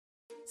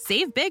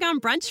Save big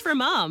on brunch for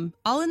mom,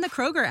 all in the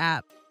Kroger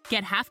app.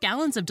 Get half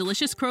gallons of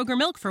delicious Kroger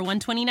milk for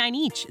 $1.29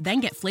 each. Then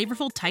get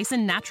flavorful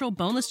Tyson natural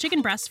boneless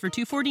chicken breasts for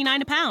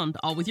 $2.49 a pound,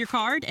 all with your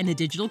card and a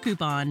digital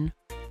coupon.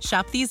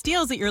 Shop these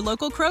deals at your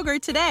local Kroger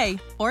today,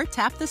 or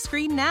tap the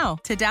screen now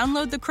to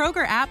download the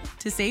Kroger app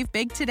to save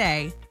big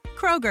today.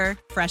 Kroger,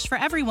 fresh for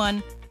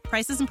everyone.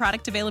 Prices and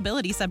product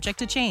availability subject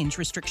to change.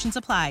 Restrictions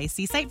apply.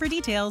 See site for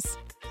details.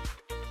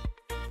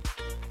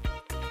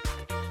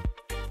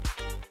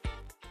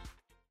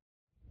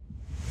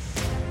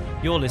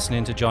 You're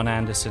listening to John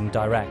Anderson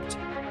Direct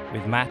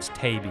with Matt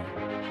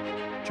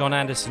Taibbi. John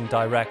Anderson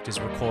Direct is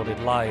recorded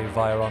live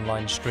via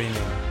online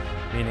streaming,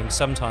 meaning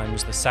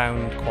sometimes the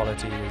sound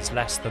quality is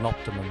less than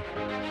optimum.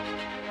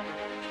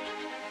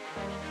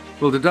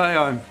 Well, today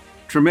I'm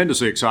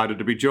tremendously excited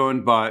to be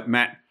joined by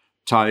Matt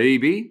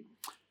Taibbi.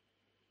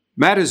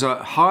 Matt is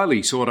a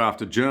highly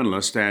sought-after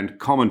journalist and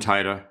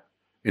commentator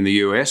in the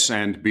US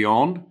and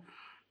beyond.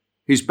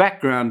 His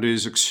background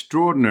is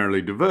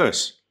extraordinarily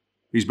diverse.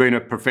 He's been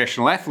a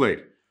professional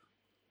athlete,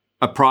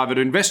 a private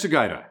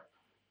investigator,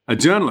 a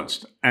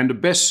journalist, and a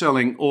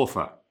best-selling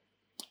author.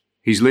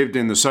 He's lived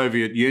in the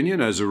Soviet Union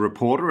as a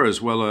reporter,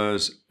 as well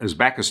as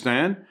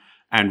Uzbekistan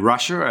and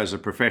Russia as a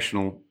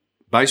professional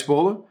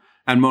baseballer,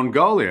 and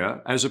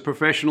Mongolia as a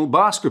professional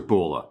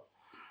basketballer.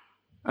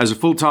 As a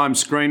full-time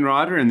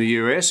screenwriter in the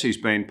US, he's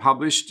been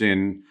published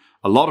in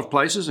a lot of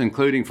places,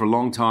 including for a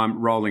long time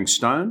Rolling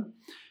Stone.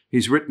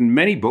 He's written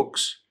many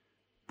books,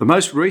 the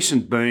most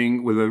recent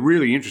being with a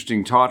really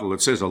interesting title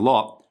that says a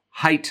lot,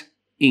 Hate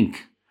Inc.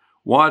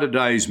 Why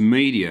Today's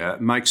Media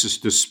Makes Us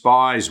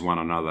Despise One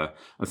Another,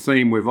 a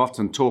theme we've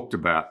often talked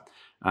about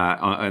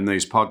in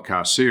these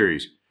podcast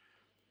series.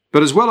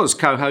 But as well as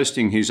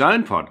co-hosting his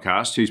own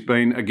podcast, he's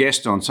been a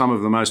guest on some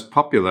of the most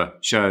popular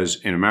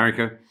shows in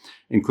America,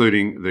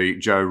 including the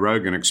Joe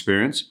Rogan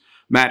Experience.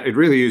 Matt, it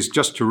really is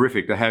just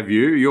terrific to have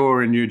you.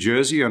 You're in New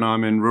Jersey and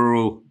I'm in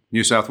rural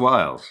New South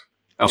Wales,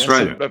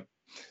 Australia.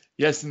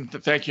 Yes, and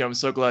thank you. I'm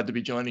so glad to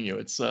be joining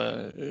you.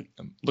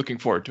 I'm looking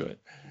forward to it.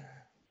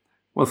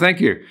 Well,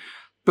 thank you.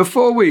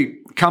 Before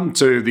we come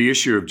to the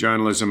issue of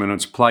journalism and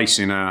its place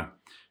in our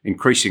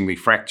increasingly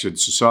fractured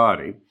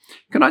society,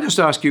 can I just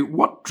ask you,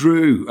 what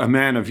drew a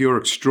man of your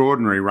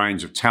extraordinary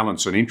range of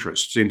talents and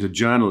interests into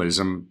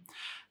journalism,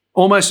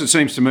 almost it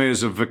seems to me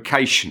as a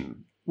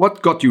vocation?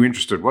 What got you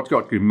interested? What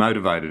got you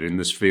motivated in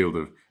this field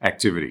of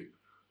activity?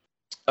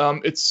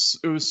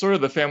 It was sort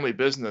of the family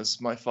business.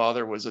 My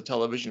father was a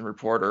television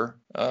reporter.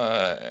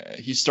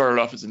 He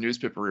started off as a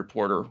newspaper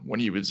reporter when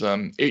he was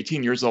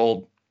 18 years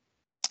old.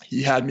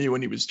 He had me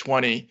when he was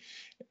 20.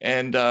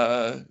 And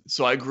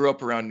so I grew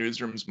up around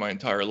newsrooms my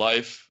entire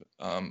life.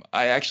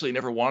 I actually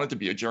never wanted to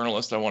be a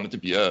journalist. I wanted to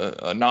be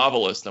a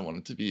novelist. I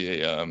wanted to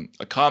be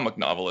a comic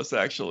novelist,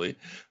 actually.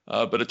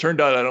 But it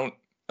turned out I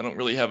don't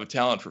really have a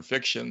talent for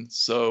fiction.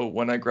 So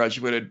when I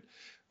graduated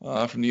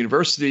from the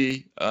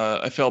university,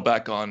 I fell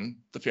back on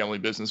the family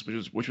business,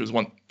 which was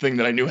one thing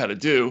that I knew how to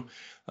do.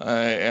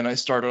 And I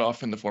started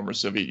off in the former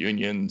Soviet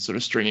Union, sort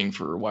of stringing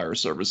for wire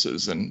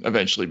services, and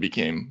eventually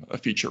became a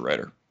feature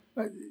writer.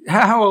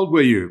 How old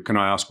were you, can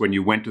I ask, when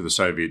you went to the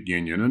Soviet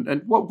Union?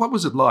 And what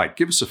was it like?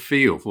 Give us a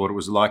feel for what it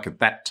was like at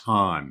that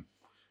time.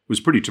 It was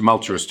a pretty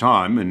tumultuous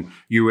time in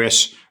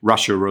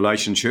US-Russia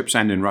relationships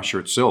and in Russia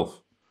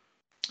itself.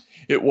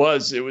 It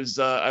was.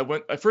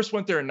 I first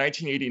went there in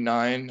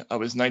 1989. I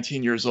was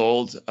 19 years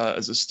old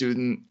as a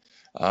student.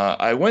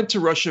 I went to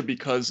Russia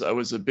because I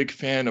was a big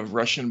fan of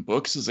Russian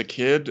books as a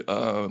kid.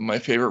 My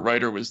favorite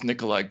writer was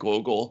Nikolai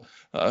Gogol,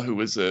 who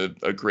was a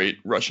great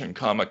Russian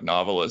comic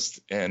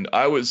novelist. And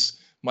I was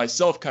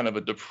myself kind of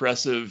a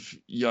depressive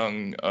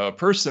young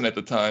person at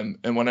the time.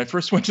 And when I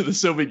first went to the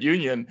Soviet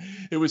Union,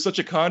 it was such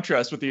a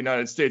contrast with the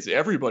United States.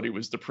 Everybody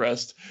was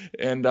depressed,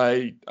 and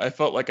I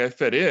felt like I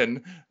fit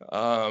in.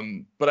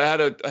 But I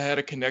had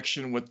a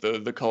connection with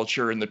the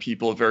culture and the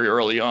people very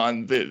early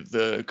on.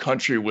 The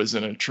country was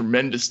in a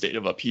tremendous state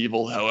of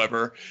upheaval,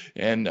 however,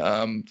 and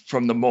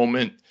from the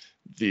moment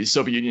the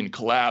Soviet Union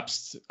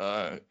collapsed,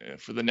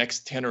 for the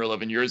next 10 or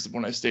 11 years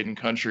when I stayed in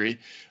country,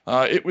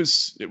 it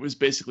was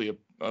basically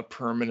a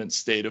permanent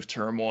state of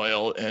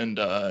turmoil and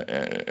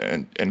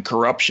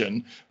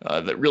corruption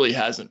that really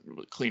hasn't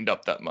cleaned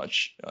up that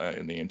much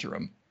in the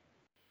interim.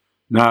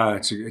 No,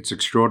 it's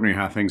extraordinary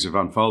how things have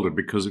unfolded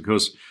because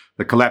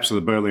the collapse of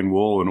the Berlin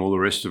Wall and all the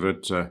rest of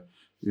it,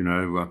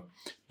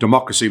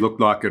 democracy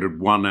looked like it had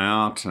won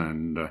out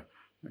and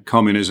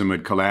communism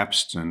had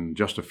collapsed, and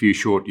just a few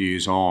short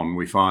years on,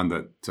 we find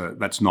that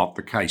that's not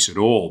the case at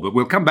all. But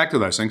we'll come back to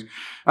those things.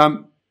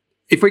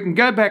 If we can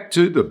go back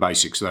to the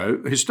basics, though,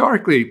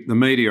 historically, the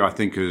media, I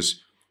think,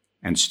 is,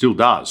 and still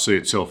does, see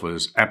itself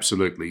as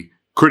absolutely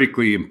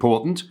critically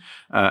important,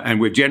 and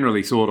we've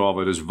generally thought of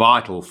it as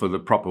vital for the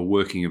proper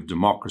working of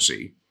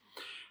democracy.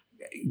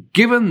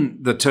 Given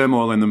the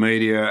turmoil in the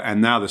media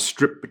and now the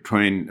strip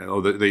between,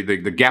 or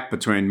the gap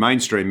between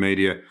mainstream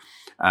media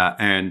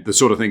and the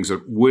sort of things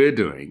that we're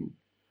doing,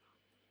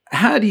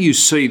 how do you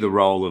see the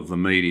role of the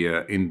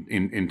media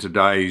in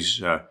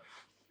today's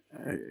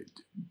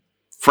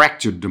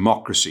fractured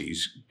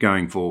democracies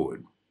going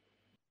forward?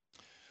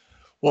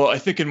 Well, I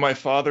think in my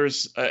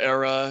father's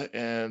era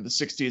and the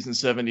 60s and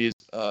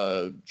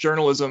 70s,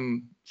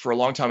 journalism for a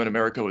long time in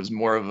America was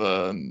more of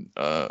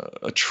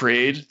a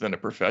trade than a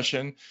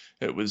profession.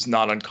 It was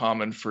not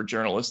uncommon for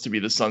journalists to be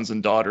the sons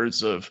and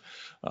daughters of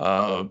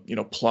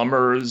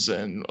plumbers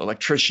and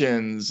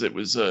electricians. It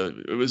was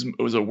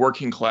a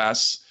working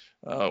class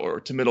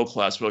or to middle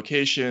class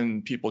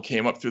vocation. People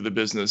came up through the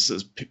business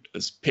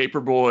as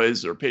paper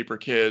boys or paper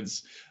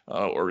kids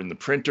or in the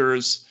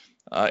printers.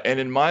 And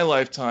in my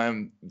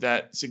lifetime,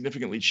 that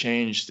significantly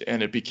changed,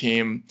 and it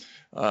became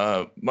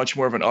much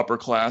more of an upper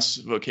class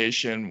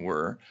vocation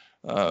where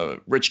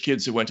rich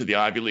kids who went to the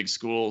Ivy League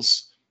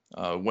schools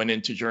went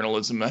into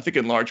journalism. I think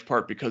in large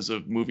part because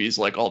of movies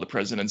like All the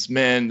President's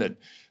Men that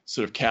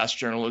sort of cast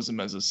journalism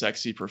as a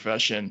sexy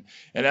profession.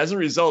 And as a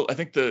result, I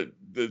think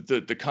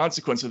the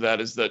consequence of that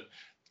is that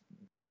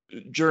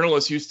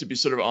journalists used to be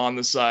sort of on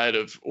the side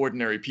of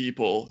ordinary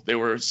people. They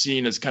were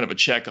seen as kind of a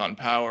check on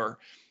power.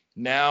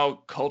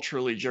 Now,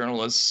 culturally,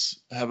 journalists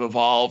have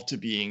evolved to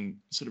being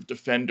sort of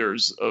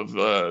defenders of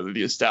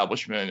the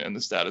establishment and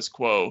the status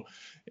quo,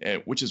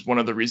 which is one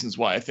of the reasons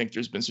why I think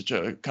there's been such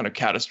a kind of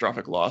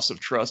catastrophic loss of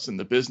trust in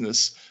the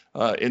business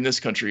in this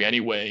country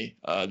anyway.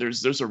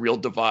 There's a real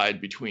divide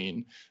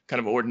between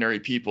kind of ordinary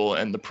people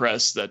and the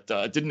press that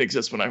didn't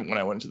exist when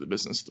I went into the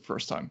business the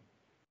first time.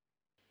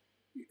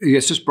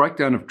 Yes, this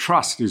breakdown of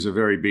trust is a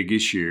very big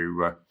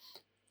issue.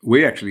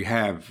 We actually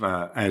have,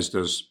 as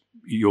does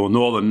your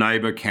northern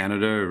neighbour,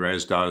 Canada,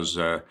 as does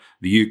the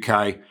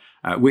UK,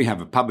 we have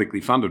a publicly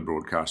funded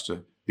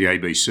broadcaster, the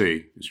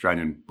ABC,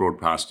 Australian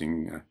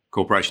Broadcasting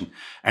Corporation.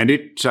 And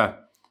it,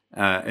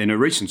 in a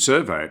recent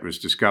survey, it was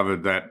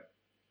discovered that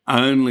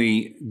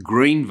only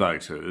Green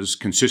voters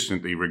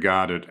consistently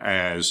regard it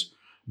as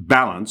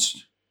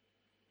balanced,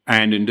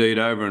 and indeed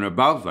over and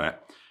above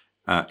that,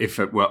 if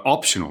it were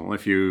optional,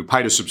 if you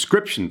paid a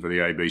subscription for the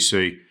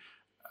ABC,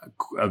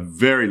 a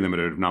very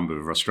limited number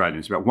of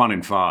Australians, about 1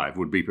 in 5,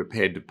 would be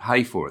prepared to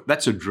pay for it.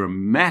 That's a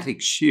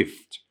dramatic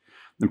shift.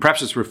 And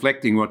perhaps it's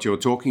reflecting what you're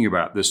talking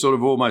about. There's sort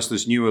of almost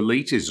this new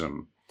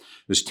elitism,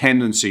 this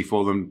tendency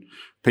for them,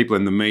 people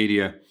in the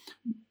media,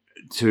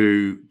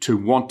 to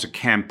want to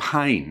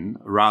campaign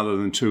rather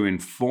than to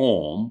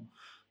inform.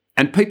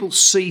 And people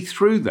see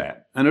through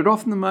that. And it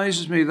often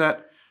amazes me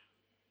that,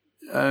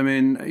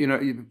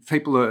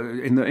 people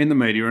in the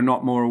media are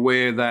not more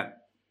aware that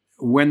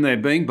when they're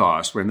being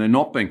biased, when they're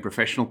not being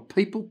professional,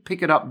 people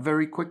pick it up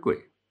very quickly.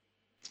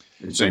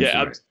 It seems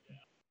to me.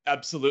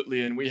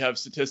 Absolutely. And we have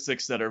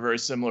statistics that are very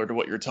similar to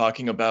what you're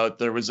talking about.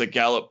 There was a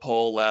Gallup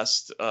poll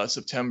last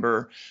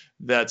September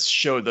that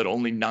showed that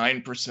only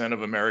 9%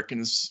 of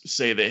Americans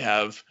say they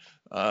have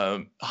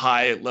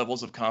high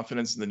levels of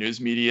confidence in the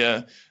news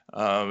media.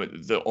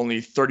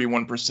 Only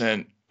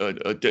 31%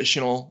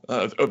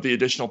 of the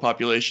additional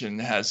population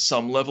has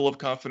some level of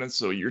confidence.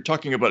 So you're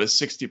talking about a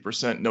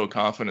 60% no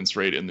confidence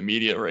rate in the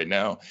media right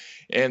now.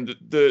 And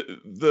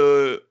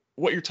the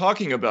what you're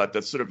talking about,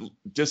 that sort of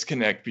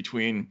disconnect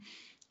between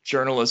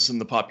journalists and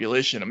the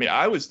population. I mean,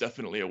 I was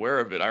definitely aware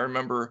of it. I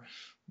remember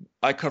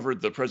I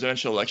covered the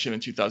presidential election in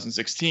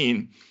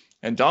 2016.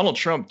 And Donald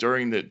Trump,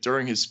 during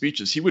his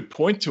speeches, he would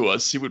point to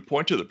us. He would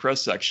point to the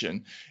press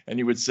section, and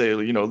he would say,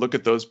 look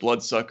at those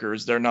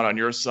bloodsuckers. They're not on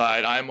your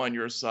side. I'm on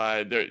your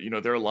side.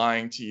 They're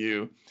lying to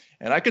you.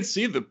 And I could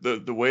see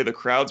the way the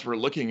crowds were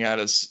looking at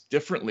us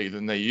differently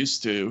than they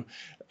used to.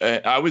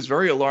 I was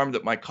very alarmed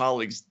that my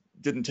colleagues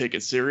didn't take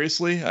it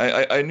seriously.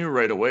 I knew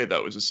right away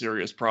that was a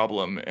serious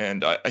problem,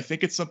 and I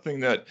think it's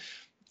something that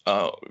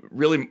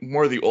really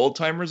more the old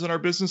timers in our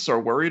business are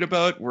worried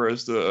about,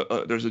 whereas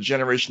there's a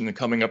generation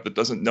coming up that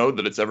doesn't know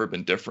that it's ever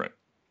been different.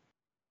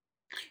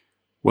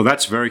 Well,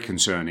 that's very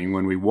concerning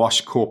when we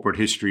wash corporate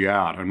history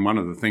out. And one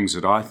of the things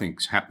that I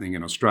think is happening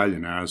in Australia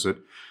now is that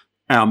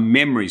our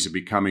memories are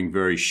becoming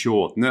very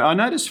short. Now, I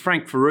noticed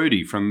Frank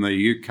Ferruti from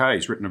the UK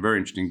has written a very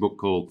interesting book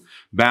called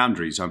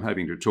Boundaries. I'm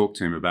hoping to talk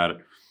to him about it.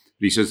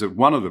 He says that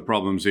one of the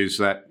problems is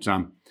that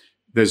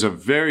there's a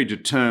very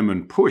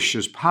determined push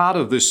as part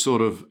of this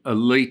sort of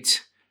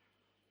elite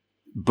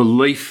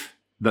belief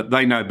that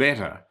they know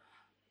better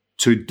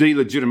to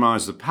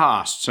delegitimize the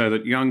past so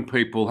that young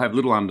people have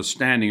little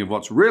understanding of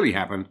what's really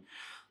happened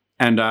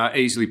and are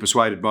easily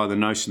persuaded by the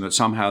notion that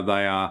somehow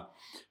they are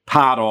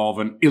part of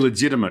an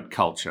illegitimate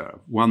culture,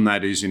 one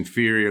that is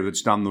inferior,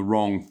 that's done the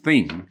wrong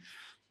thing.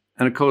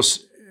 And of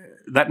course,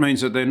 that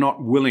means that they're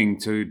not willing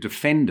to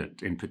defend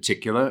it in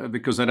particular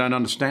because they don't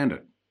understand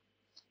it.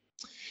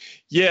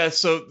 Yeah,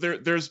 so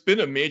there's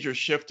been a major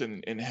shift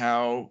in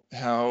how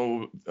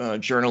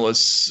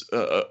journalists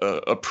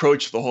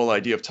approach the whole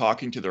idea of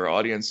talking to their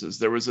audiences.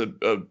 There was a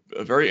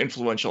very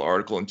influential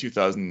article in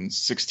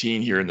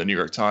 2016 here in the New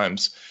York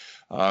Times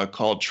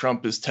called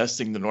 "Trump is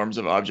Testing the Norms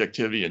of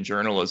Objectivity in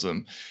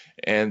Journalism,"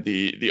 and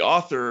the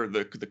author,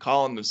 the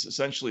columnist,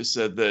 essentially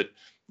said that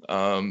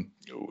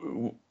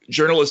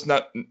journalists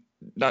not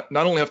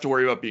only have to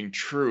worry about being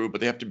true,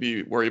 but they have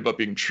to worry about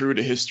being true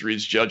to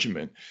history's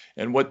judgment.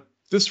 And what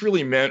this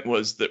really meant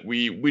was that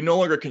we no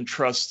longer can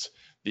trust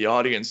the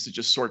audience to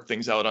just sort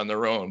things out on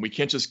their own. We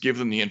can't just give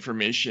them the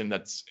information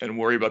and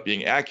worry about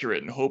being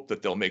accurate and hope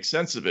that they'll make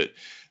sense of it.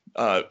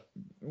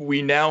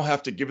 We now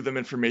have to give them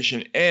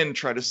information and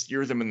try to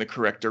steer them in the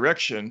correct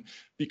direction,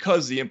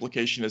 because the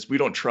implication is we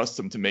don't trust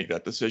them to make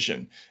that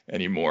decision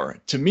anymore.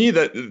 To me,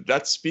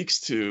 that speaks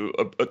to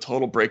a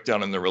total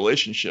breakdown in the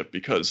relationship,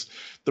 because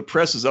the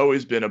press has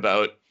always been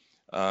about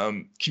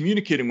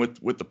communicating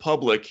with the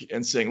public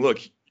and saying, look,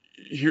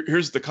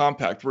 here's the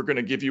compact. We're going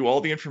to give you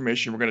all the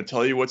information. We're going to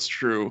tell you what's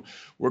true.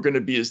 We're going to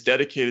be as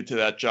dedicated to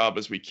that job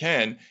as we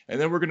can. And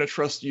then we're going to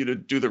trust you to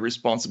do the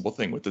responsible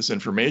thing with this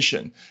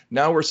information.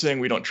 Now we're saying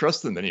we don't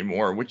trust them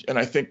anymore, and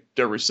I think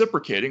they're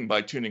reciprocating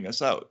by tuning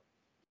us out.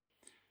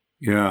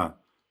 Yeah.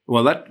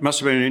 Well, that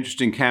must have been an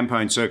interesting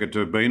campaign circuit to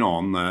have been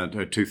on,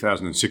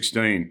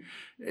 2016.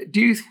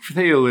 Do you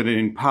feel that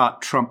in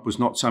part Trump was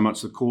not so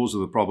much the cause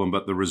of the problem,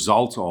 but the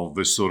result of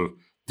this sort of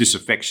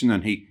disaffection,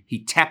 and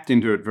he tapped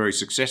into it very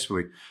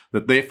successfully,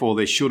 that therefore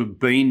there should have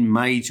been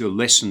major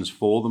lessons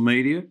for the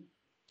media?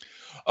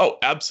 Oh,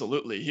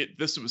 absolutely.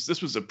 This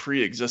was a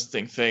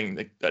pre-existing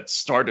thing that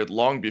started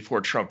long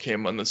before Trump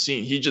came on the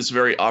scene. He just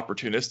very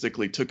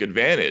opportunistically took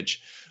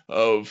advantage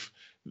of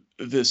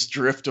this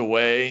drift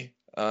away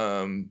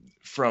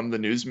from the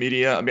news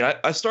media. I mean,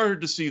 I started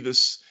to see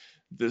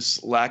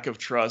this lack of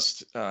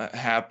trust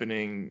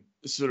happening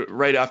sort of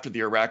right after the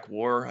Iraq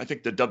War. I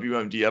think the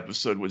WMD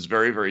episode was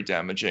very, very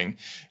damaging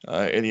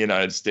in the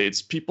United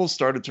States. People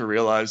started to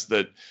realize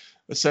that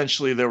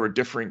essentially there were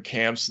different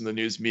camps in the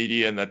news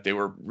media, and that they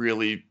were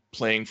really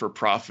playing for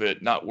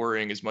profit, not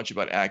worrying as much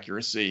about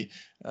accuracy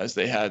as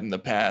they had in the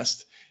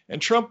past. And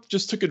Trump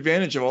just took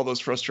advantage of all those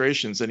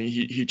frustrations, and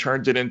he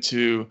turned it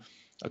into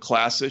a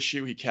class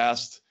issue. He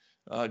cast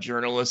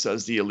journalists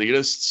as the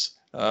elitists,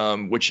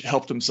 which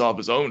helped him solve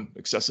his own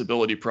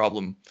accessibility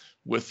problem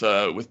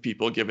with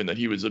people, given that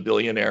he was a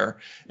billionaire.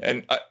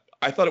 And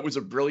I thought it was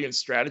a brilliant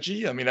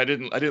strategy. I mean, I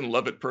didn't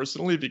love it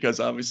personally, because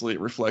obviously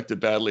it reflected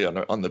badly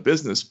on the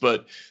business,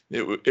 but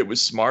it was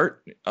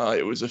smart,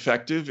 it was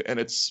effective, and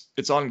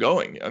it's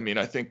ongoing. I mean,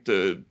 I think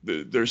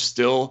there's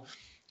still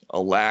a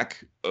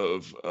lack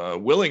of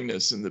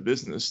willingness in the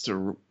business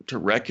to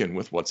reckon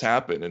with what's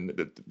happened,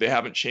 and they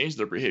haven't changed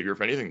their behavior.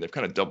 If anything, they've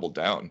kind of doubled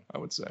down, I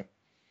would say.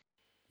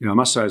 I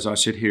must say, as I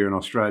sit here in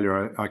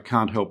Australia, I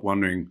can't help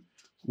wondering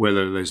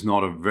whether there's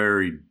not a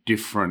very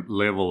different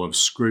level of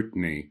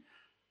scrutiny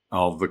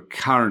of the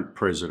current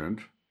president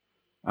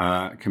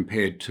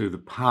compared to the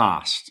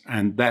past.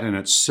 And that in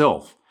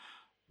itself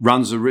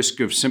runs the risk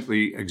of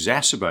simply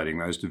exacerbating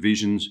those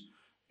divisions,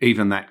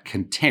 even that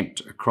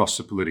contempt across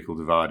the political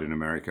divide in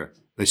America.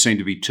 There seem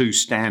to be two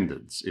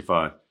standards, if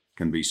I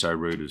can be so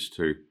rude as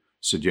to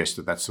suggest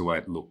that that's the way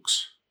it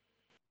looks.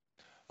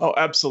 Oh,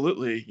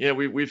 absolutely. Yeah,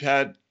 we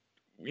had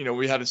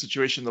a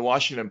situation. The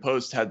Washington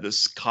Post had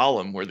this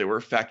column where they were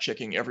fact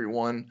checking every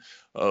one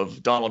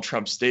of Donald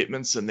Trump's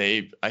statements, and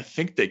I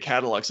think they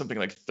cataloged something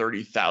like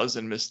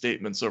 30,000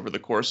 misstatements over the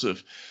course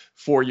of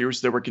 4 years.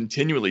 They were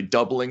continually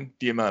doubling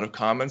the amount of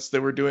comments they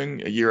were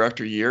doing year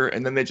after year,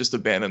 and then they just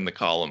abandoned the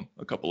column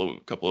a couple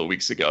of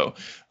weeks ago,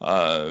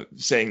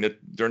 saying that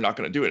they're not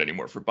going to do it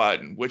anymore for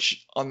Biden.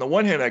 Which, on the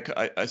one hand,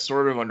 I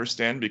sort of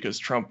understand, because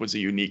Trump was a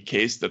unique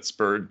case that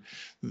spurred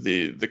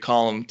the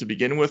column to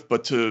begin with,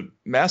 but to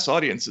mass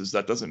audiences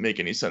that doesn't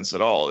make any sense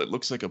at all. It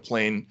looks like a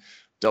plain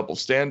double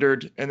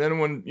standard. And then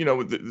when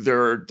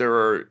there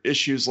are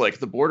issues like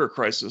the border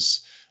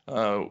crisis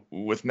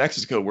with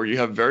Mexico, where you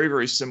have very,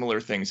 very similar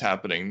things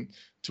happening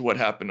to what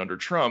happened under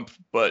Trump,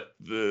 but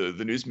the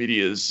news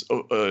media is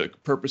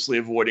purposely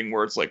avoiding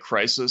words like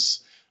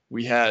crisis.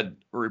 We had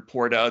a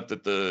report out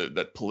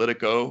that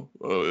Politico,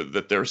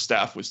 that their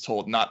staff was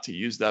told not to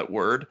use that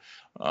word.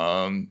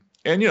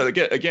 And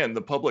again,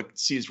 the public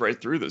sees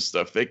right through this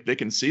stuff. They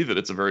can see that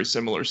it's a very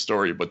similar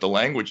story, but the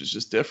language is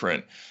just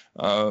different.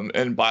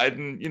 And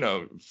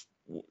Biden,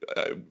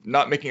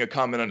 not making a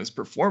comment on his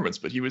performance,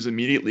 but he was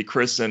immediately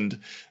christened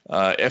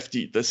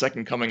the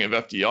second coming of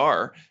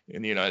FDR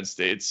in the United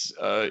States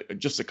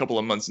just a couple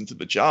of months into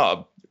the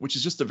job, which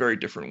is just a very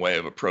different way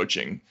of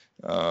approaching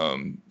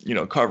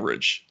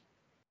coverage.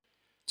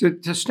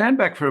 To stand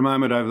back for a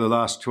moment over the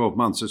last 12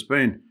 months, it's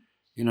been,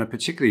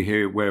 particularly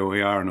here where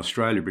we are in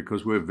Australia,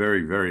 because we're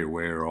very, very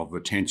aware of the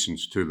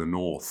tensions to the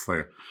north.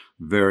 They're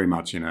very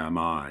much in our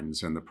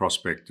minds, and the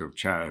prospect of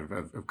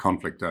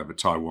conflict over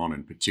Taiwan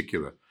in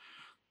particular.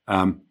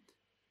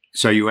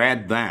 So you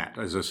add that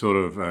as a sort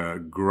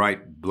of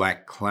great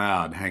black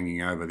cloud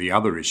hanging over the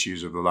other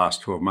issues of the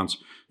last 12 months.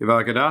 If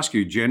I could ask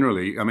you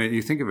generally, I mean,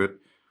 you think of it,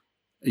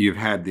 you've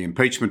had the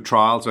impeachment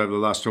trials over the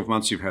last 12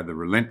 months, you've had the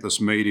relentless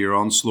media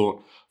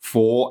onslaught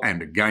for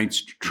and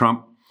against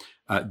Trump.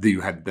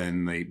 You had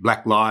then the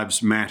Black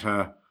Lives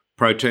Matter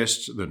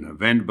protests, the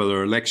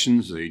November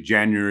elections, the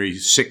January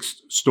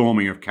 6th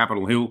storming of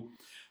Capitol Hill.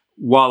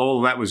 While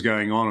all that was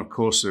going on, of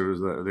course, there was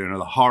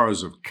the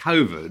horrors of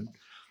COVID.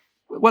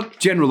 What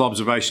general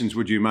observations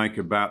would you make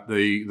about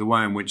the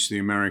way in which the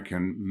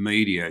American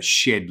media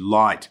shed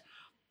light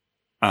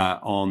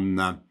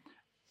on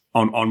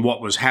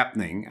what was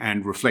happening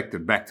and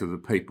reflected back to the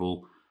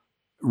people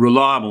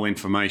reliable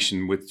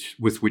information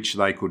with which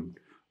they could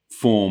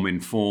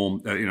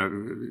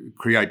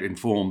create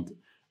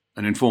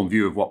an informed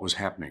view of what was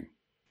happening.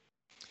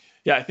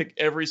 Yeah, I think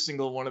every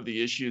single one of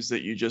the issues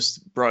that you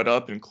just brought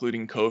up,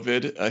 including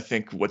COVID, I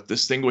think what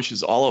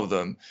distinguishes all of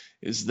them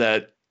is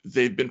that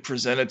they've been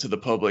presented to the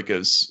public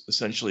as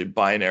essentially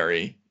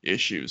binary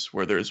issues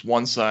where there's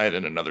one side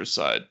and another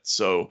side.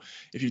 So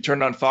if you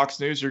turn on Fox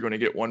News, you're going to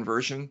get one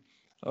version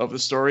of the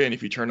story. And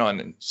if you turn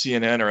on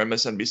CNN or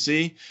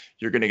MSNBC,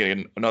 you're going to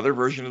get another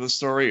version of the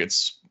story.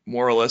 It's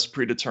more or less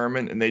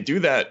predetermined. And they do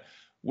that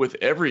with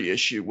every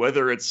issue,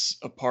 whether it's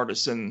a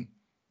partisan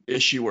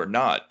issue or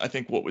not. I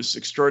think what was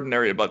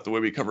extraordinary about the way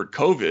we covered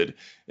COVID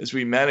is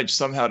we managed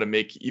somehow to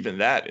make even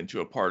that into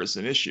a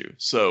partisan issue.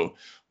 So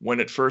when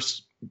it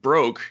first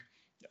broke,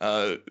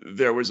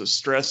 there was a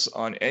stress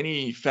on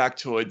any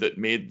factoid that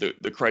made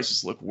the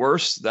crisis look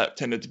worse. That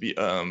tended to be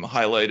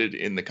highlighted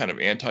in the kind of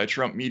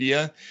anti-Trump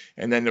media.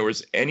 And then there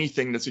was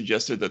anything that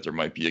suggested that there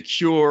might be a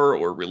cure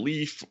or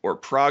relief or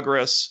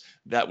progress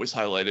that was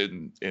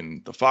highlighted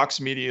in the Fox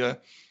media.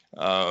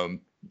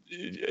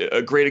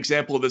 A great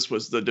example of this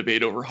was the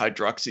debate over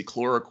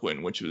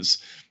hydroxychloroquine, which was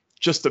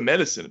just a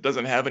medicine. It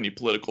doesn't have any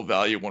political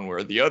value one way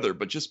or the other,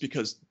 but just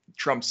because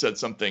Trump said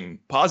something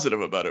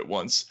positive about it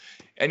once,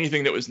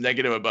 anything that was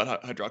negative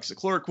about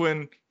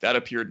hydroxychloroquine, that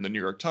appeared in the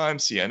New York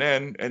Times,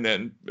 CNN, and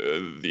then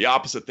the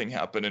opposite thing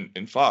happened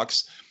in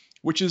Fox,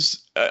 which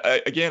is,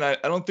 again, I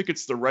don't think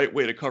it's the right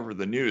way to cover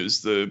the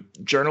news. The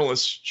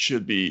journalists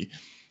should be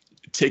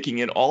taking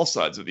in all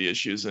sides of the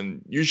issues,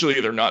 and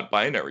usually they're not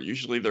binary.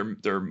 Usually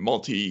they're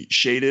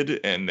multi-shaded,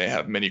 and they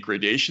have many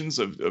gradations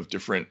of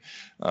different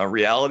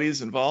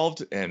realities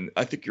involved. And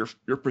I think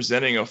you're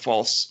presenting a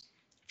false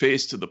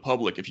face to the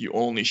public if you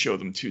only show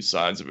them two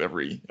sides of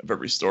every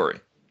story.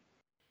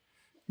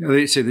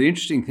 So the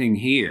interesting thing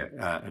here,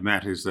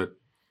 Matt, is that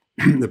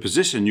the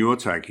position you're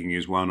taking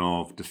is one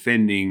of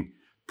defending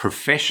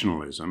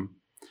professionalism,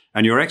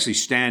 and you're actually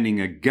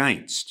standing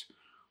against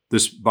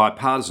this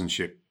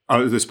partisanship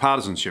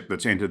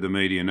that's entered the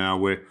media now,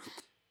 where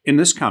in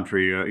this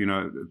country,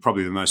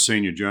 probably the most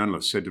senior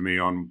journalist said to me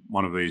on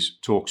one of these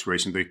talks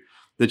recently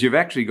that you've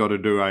actually got to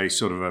do a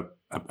sort of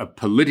a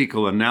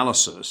political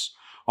analysis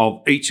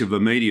of each of the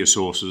media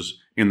sources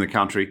in the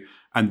country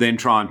and then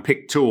try and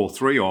pick two or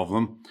three of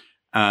them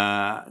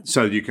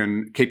so that you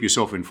can keep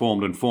yourself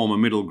informed and form a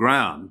middle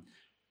ground.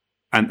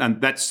 And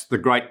that's the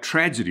great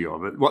tragedy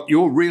of it. What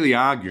you're really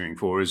arguing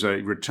for is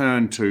a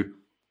return to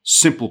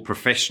simple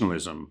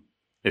professionalism,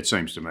 it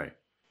seems to me.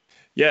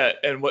 Yeah,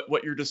 and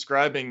what you're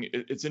describing,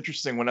 it's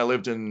interesting. When I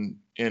lived in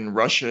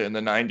Russia in the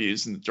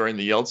 90s and during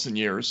the Yeltsin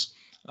years,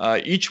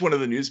 each one of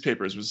the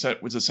newspapers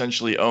was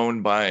essentially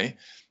owned by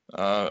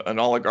an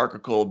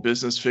oligarchical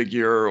business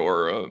figure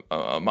or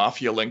a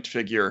mafia-linked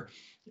figure,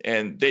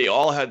 and they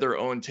all had their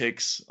own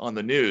takes on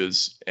the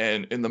news.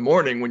 And in the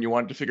morning, when you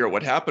wanted to figure out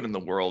what happened in the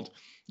world,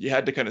 you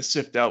had to kind of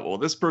sift out, well,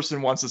 this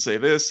person wants to say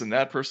this and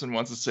that person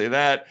wants to say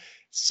that.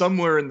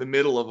 Somewhere in the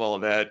middle of all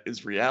of that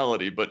is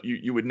reality, but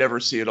you would never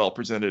see it all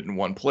presented in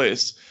one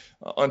place.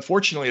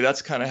 Unfortunately,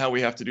 that's kind of how we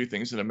have to do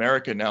things in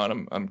America now,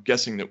 and I'm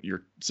guessing that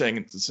you're saying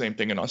it's the same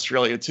thing in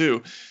Australia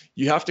too.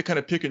 You have to kind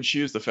of pick and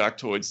choose the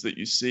factoids that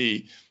you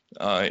see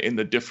in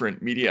the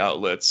different media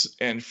outlets,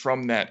 and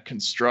from that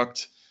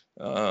construct,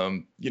 a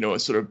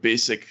sort of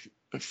basic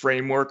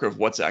framework of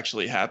what's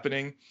actually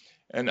happening.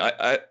 And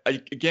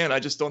I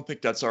just don't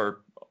think that's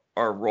our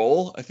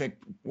role. I think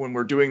when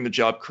we're doing the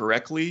job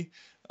correctly,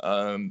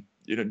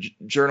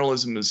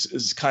 journalism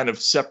is kind of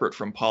separate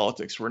from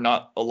politics. We're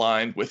not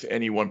aligned with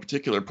any one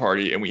particular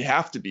party, and we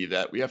have to be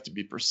that. We have to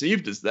be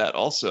perceived as that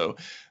also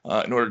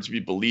in order to be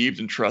believed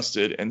and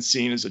trusted and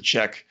seen as a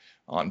check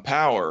on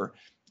power.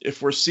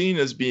 If we're seen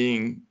as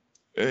being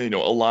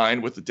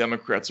aligned with the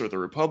Democrats or the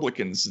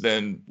Republicans,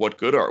 then what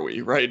good are we,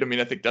 right? I mean,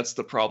 I think that's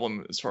the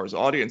problem as far as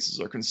audiences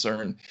are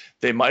concerned.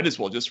 They might as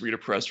well just read a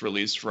press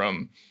release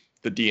from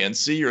the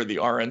DNC or the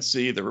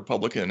RNC, the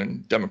Republican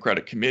and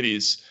Democratic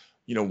committees.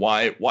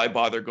 Why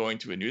bother going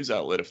to a news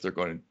outlet if they're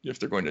going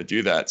to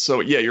do that?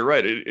 So yeah, you're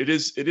right. It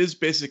is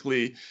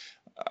basically.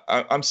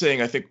 I'm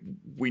saying I think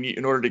we need,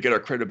 in order to get our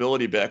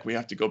credibility back, we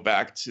have to go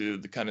back to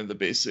the kind of the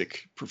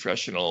basic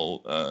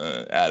professional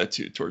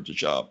attitude towards the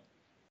job.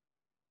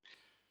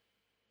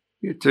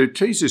 Yeah, to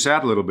tease this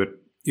out a little bit,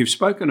 you've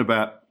spoken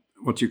about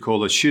what you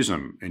call a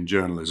schism in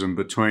journalism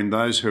between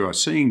those who are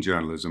seeing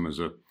journalism as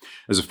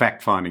a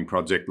fact-finding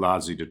project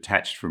largely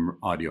detached from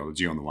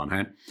ideology on the one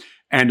hand,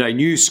 and a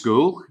new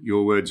school,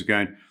 your words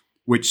again,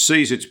 which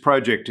sees its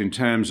project in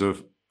terms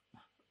of,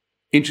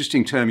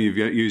 interesting term you've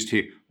used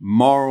here,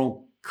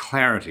 moral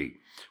clarity.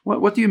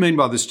 What do you mean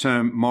by this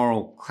term,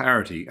 moral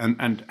clarity,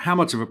 and how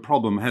much of a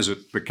problem has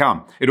it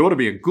become? It ought to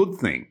be a good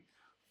thing,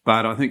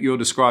 but I think you're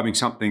describing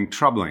something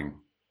troubling.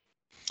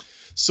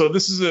 So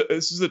this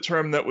is a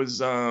term that was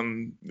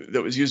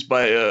used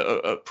by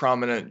a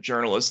prominent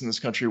journalist in this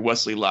country,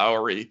 Wesley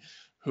Lowery,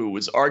 who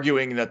was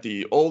arguing that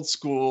the old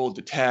school,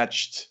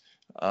 detached,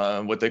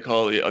 what they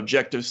call the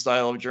objective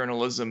style of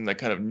journalism, that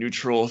kind of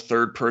neutral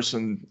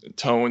third-person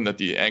tone that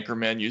the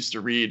anchorman used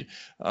to read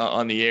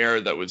on the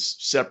air, that was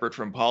separate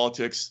from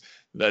politics.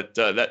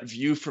 That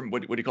view from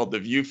what he called the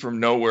view from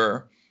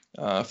nowhere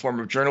form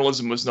of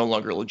journalism was no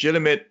longer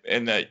legitimate,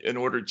 and that in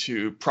order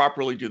to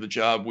properly do the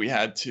job, we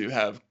had to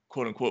have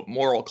quote unquote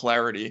moral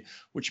clarity,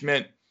 which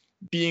meant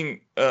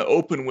being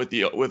open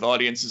with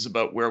audiences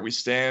about where we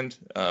stand,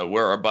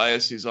 where our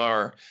biases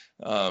are,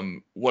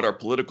 what our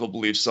political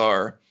beliefs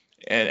are,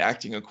 and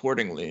acting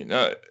accordingly.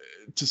 Now,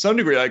 to some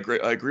degree, I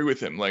agree with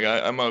him. Like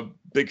I'm a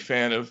big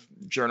fan of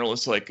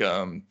journalists like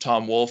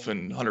Tom Wolfe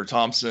and Hunter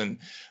Thompson.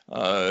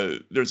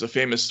 There's a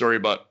famous story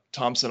about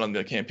Thompson on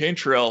the campaign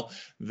trail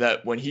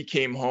that when he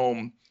came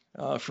home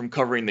from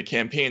covering the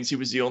campaigns, he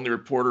was the only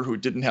reporter who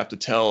didn't have to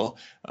tell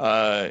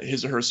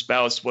his or her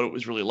spouse what it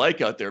was really like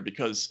out there,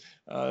 because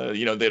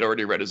they'd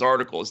already read his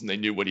articles and they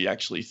knew what he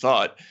actually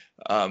thought.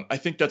 I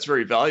think that's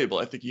very valuable.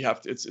 I think you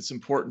have to. It's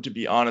important to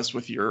be honest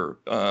with your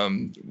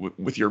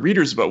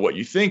readers about what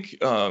you think.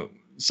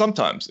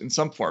 Sometimes in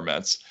some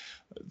formats,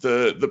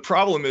 the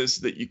problem is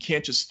that you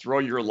can't just throw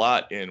your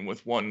lot in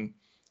with one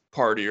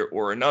party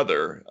or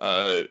another.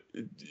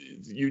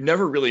 You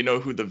never really know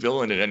who the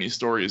villain in any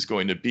story is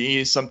going to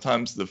be.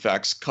 Sometimes the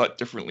facts cut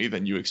differently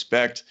than you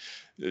expect.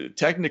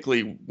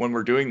 Technically, when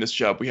we're doing this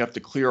job, we have to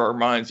clear our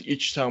minds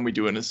each time we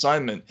do an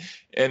assignment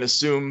and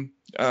assume,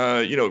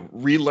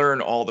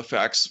 relearn all the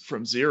facts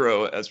from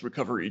zero as we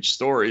cover each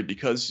story,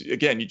 because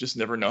again, you just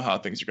never know how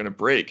things are going to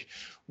break.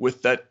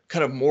 With that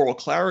kind of moral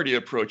clarity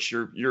approach,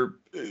 you're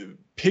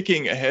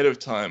picking ahead of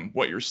time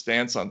what your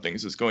stance on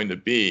things is going to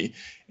be,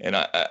 and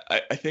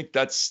I think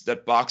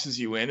that boxes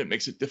you in. It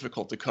makes it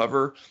difficult to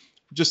cover.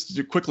 Just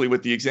quickly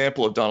with the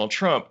example of Donald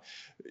Trump,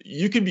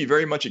 you can be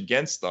very much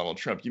against Donald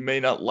Trump. You may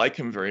not like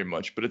him very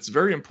much, but it's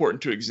very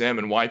important to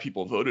examine why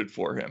people voted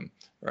for him,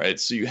 right?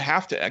 So you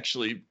have to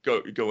actually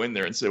go in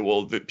there and say,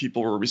 well, the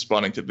people were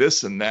responding to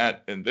this and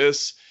that and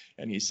this,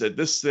 and he said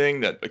this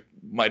thing that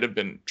might have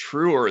been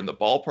true or in the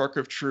ballpark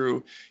of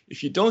true.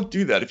 If you don't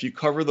do that, if you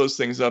cover those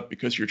things up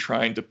because you're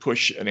trying to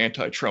push an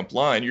anti-Trump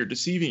line, you're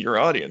deceiving your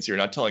audience. You're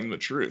not telling them the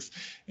truth.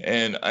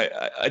 And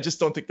I just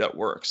don't think that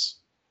works.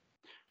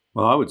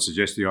 Well, I would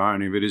suggest the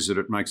irony of it is that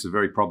it makes the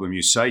very problem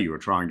you say you are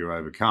trying to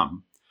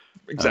overcome.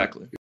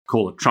 Exactly.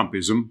 Call it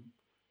Trumpism.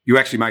 You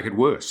actually make it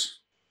worse.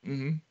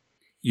 Mm-hmm.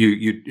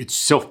 It's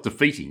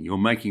self-defeating. You're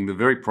making the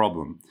very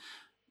problem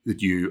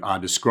that you are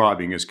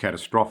describing as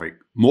catastrophic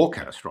more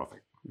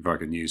catastrophic, if I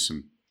can use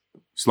some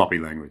sloppy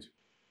language.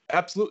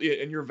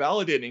 Absolutely. And you're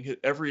validating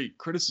every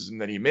criticism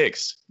that he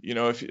makes.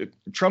 If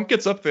Trump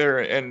gets up there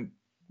and,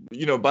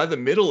 by the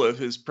middle of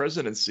his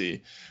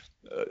presidency,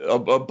 a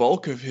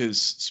bulk of his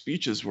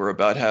speeches were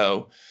about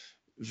how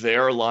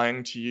they're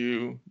lying to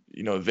you,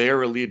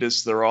 they're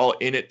elitists, they're all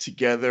in it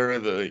together.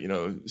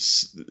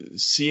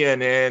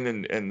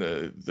 CNN and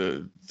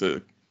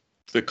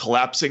the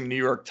collapsing New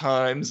York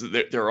Times,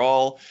 they're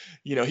all,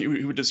 he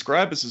would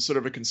describe us as sort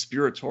of a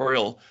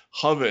conspiratorial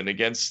coven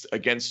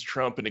against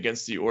Trump and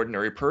against the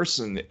ordinary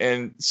person.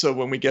 And so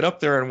when we get up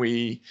there and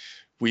we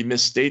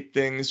misstate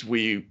things,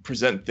 we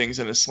present things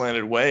in a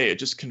slanted way, it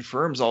just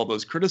confirms all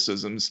those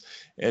criticisms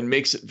and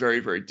makes it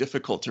very, very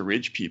difficult to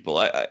reach people.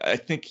 I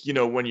think,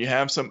 when you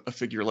have a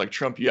figure like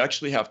Trump, you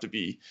actually have to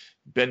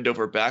bend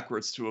over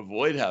backwards to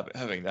avoid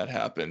having that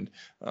happen.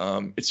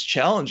 It's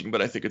challenging,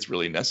 but I think it's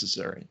really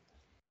necessary.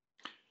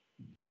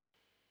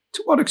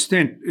 To what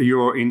extent are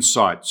your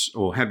insights,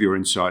 or have your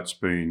insights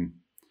been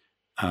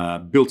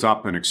built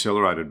up and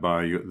accelerated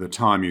by the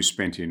time you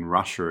spent in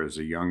Russia as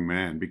a young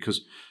man?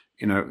 Because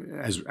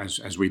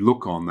as we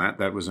look on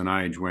that was an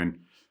age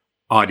when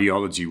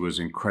ideology was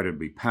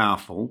incredibly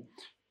powerful.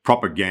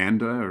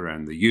 Propaganda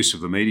and the use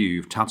of the media,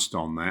 you've touched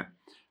on that,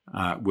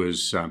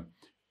 was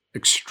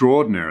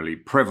extraordinarily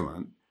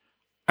prevalent.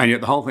 And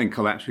yet the whole thing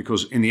collapsed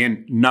because in the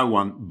end, no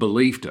one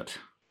believed it.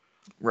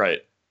 Right.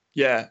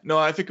 Yeah. No,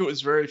 I think it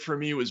was very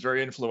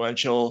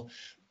influential.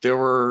 There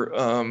were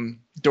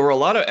a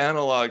lot of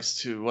analogs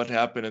to what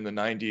happened in the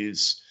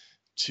 90s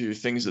to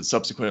things that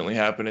subsequently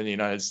happened in the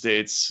United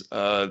States.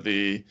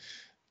 The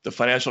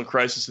financial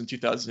crisis in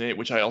 2008,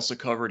 which I also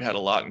covered, had a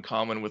lot in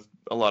common with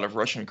a lot of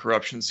Russian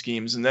corruption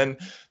schemes. And then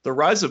the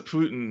rise of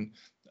Putin,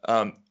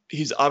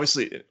 he's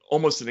obviously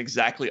almost an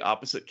exactly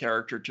opposite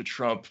character to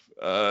Trump,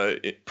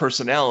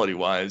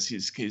 personality-wise.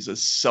 He's a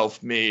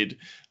self-made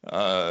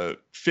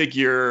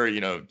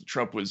figure.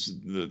 Trump was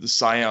the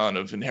scion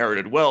of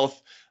inherited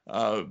wealth,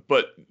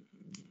 but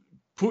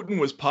Putin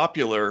was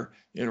popular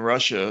in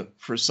Russia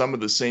for some of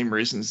the same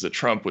reasons that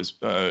Trump was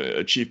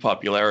achieved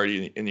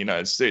popularity in the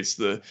United States.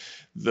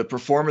 The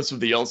performance of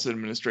the Yeltsin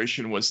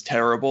administration was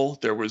terrible.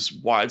 There was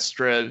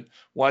widespread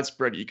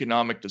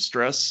economic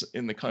distress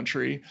in the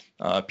country.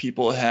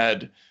 People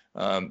had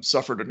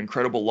suffered an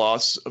incredible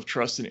loss of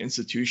trust in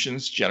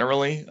institutions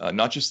generally,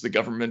 not just the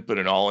government, but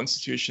in all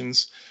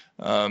institutions.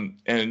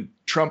 And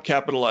Trump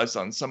capitalized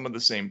on some of the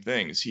same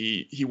things.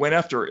 He went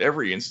after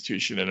every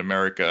institution in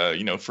America,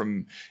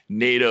 from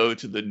NATO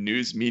to the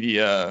news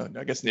media.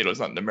 I guess NATO is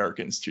not an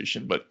American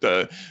institution, but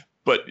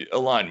but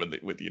aligned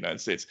with the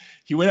United States.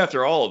 He went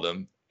after all of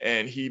them,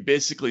 and he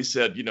basically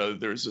said,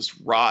 there's this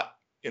rot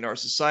in our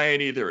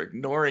society. They're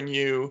ignoring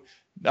you.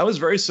 That was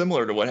very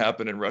similar to what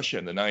happened in Russia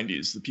in the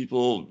 90s. The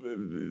people,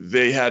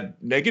 they had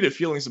negative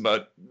feelings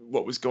about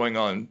what was going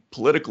on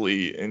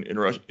politically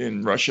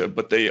in Russia,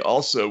 but they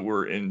also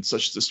were in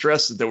such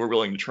distress that they were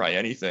willing to try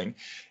anything.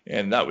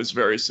 And that was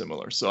very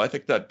similar. So I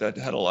think that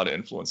had a lot of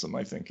influence on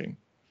my thinking.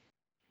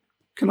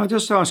 Can I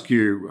just ask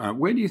you,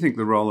 where do you think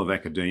the role of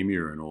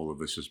academia in all of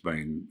this has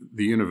been?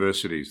 The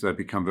universities, they've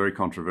become very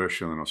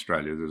controversial in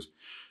Australia. There's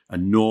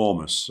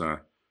enormous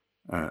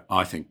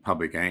I think,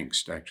 public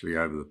angst actually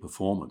over the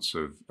performance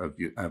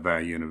of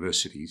our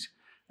universities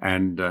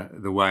and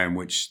the way in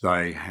which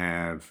they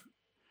have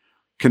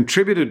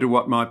contributed to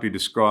what might be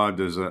described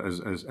as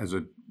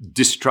a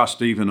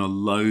distrust, even a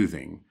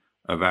loathing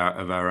of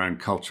our own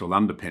cultural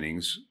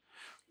underpinnings,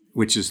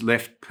 which has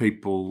left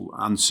people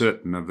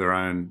uncertain of their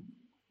own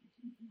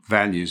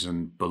values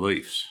and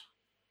beliefs.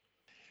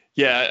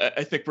 Yeah,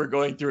 I think we're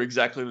going through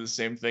exactly the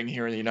same thing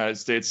here in the United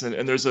States,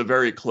 and there's a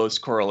very close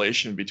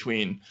correlation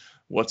between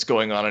what's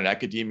going on in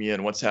academia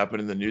and what's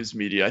happened in the news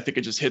media. I think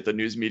it just hit the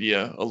news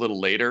media a little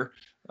later.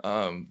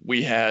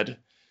 We had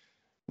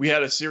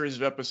a series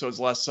of episodes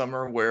last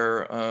summer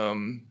where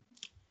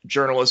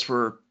journalists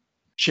were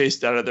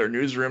chased out of their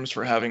newsrooms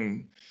for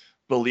having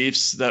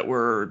beliefs that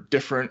were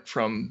different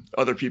from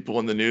other people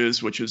in the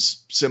news, which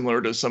is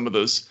similar to some of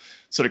those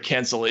sort of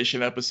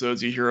cancellation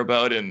episodes you hear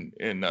about in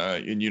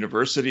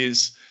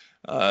universities.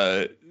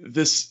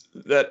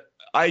 That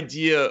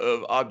idea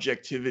of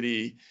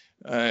objectivity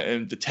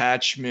and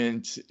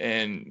detachment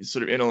and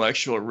sort of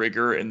intellectual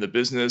rigor in the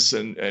business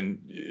and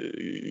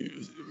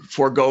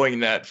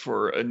foregoing that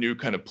for a new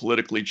kind of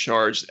politically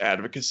charged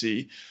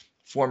advocacy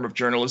form of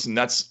journalism.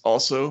 That's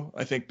also,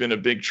 I think, been a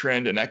big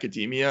trend in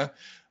academia.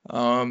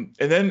 And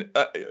then,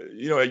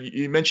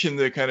 you mentioned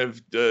the kind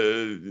of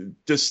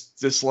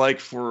dislike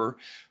for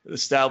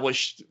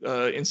established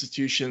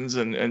institutions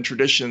and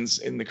traditions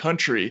in the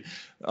country.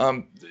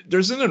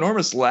 There's an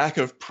enormous lack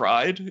of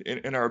pride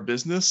in our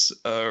business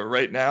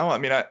right now. I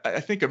mean, I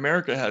think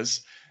America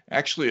has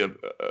actually a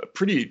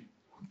pretty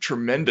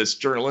tremendous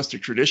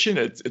journalistic tradition.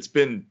 It's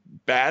been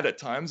bad at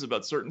times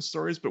about certain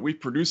stories, but we've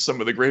produced some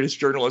of the greatest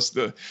journalists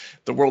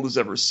the world has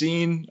ever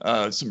seen,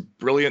 some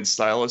brilliant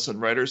stylists and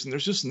writers, and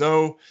there's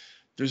no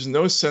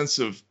sense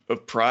of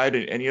pride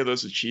in any of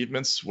those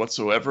achievements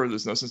whatsoever.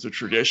 There's no sense of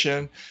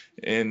tradition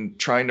in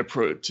trying to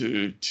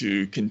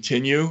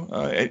continue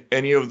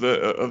any of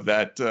those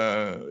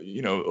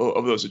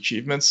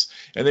achievements,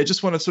 and they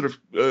just want to sort of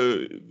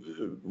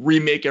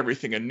remake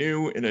everything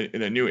anew in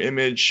a new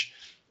image.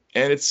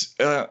 And it's,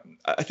 I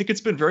think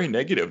it's been very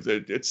negative.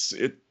 That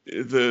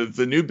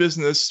the new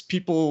business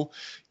people,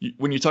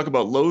 when you talk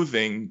about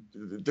loathing,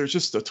 there's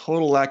just a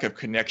total lack of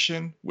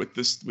connection with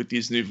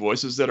these new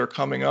voices that are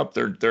coming up.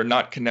 They're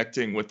not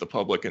connecting with the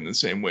public in the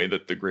same way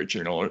that the great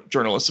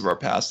journalists of our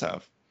past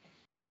have.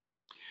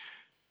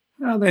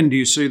 How then do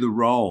you see the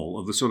role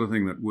of the sort of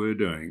thing that we're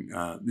doing?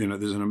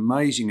 There's an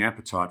amazing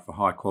appetite for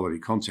high quality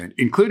content,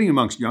 including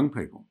amongst young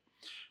people.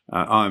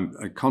 I'm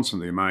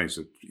constantly amazed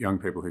at young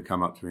people who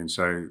come up to me and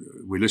say,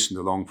 we listen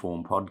to long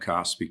form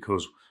podcasts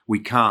because we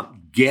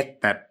can't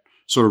get that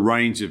sort of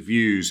range of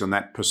views and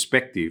that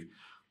perspective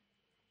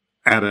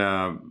at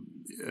our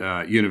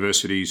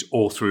universities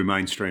or through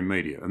mainstream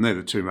media. And they're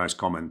the two most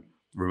common,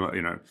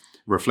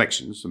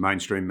 reflections, the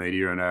mainstream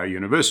media and our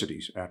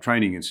universities, our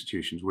training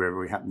institutions, wherever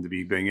we happen to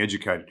be being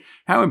educated.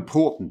 How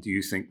important do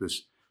you think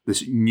this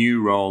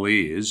new role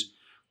is?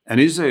 And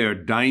is there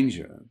a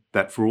danger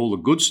that for all the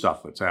good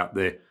stuff that's out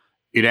there,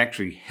 it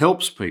actually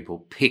helps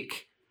people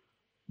pick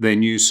their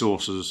news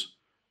sources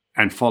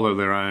and follow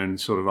their own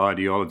sort of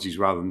ideologies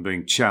rather than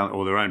being challenged,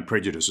 or their own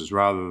prejudices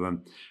rather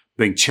than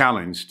being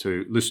challenged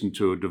to listen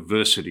to a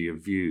diversity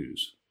of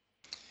views?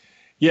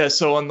 Yeah.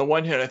 So on the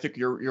one hand, I think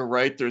you're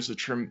right. There's a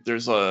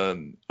tremendous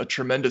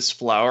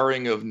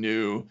flowering of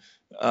new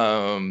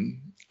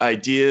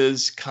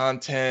ideas,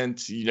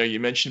 content. You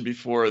mentioned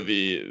before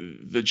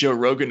the Joe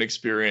Rogan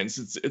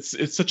experience.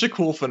 It's such a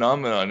cool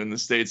phenomenon in the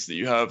States that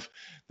you have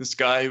this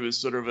guy who is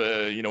sort of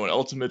an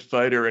ultimate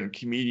fighter and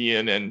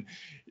comedian, and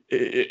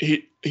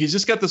he's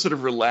just got this sort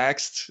of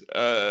relaxed,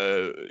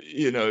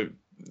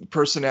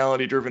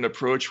 personality-driven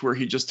approach where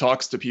he just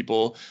talks to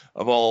people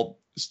of all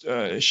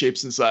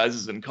shapes and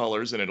sizes and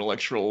colors and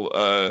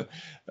intellectual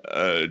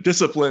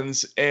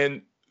disciplines,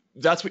 and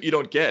that's what you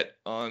don't get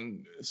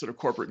on sort of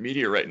corporate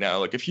media right now.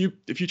 Like if you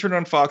turn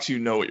on Fox, you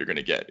know what you're going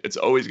to get. It's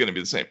always going to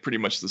be the same, pretty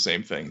much the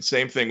same thing.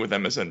 Same thing with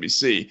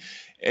MSNBC,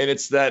 and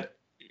it's that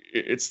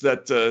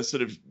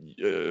sort of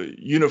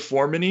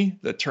uniformity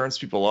that turns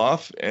people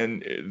off.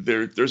 And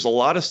there's a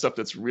lot of stuff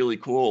that's really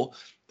cool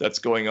that's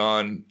going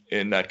on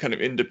in that kind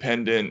of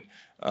independent,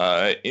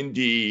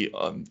 indie,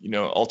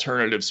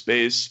 alternative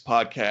space,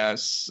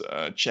 podcasts,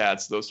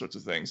 chats, those sorts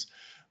of things.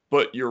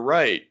 But you're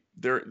right.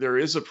 There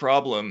is a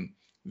problem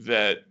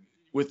that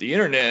with the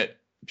internet,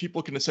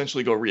 people can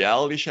essentially go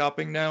reality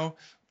shopping now.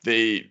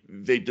 they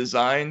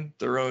design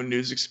their own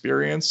news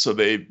experience. So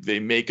they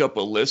make up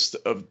a list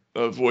of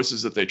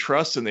voices that they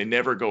trust, and they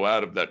never go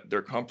out of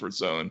their comfort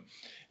zone.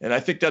 And I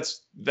think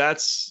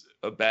that's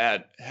a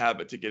bad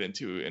habit to get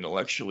into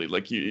intellectually.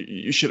 Like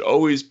you should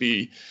always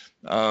be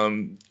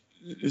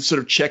sort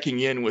of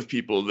checking in with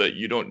people that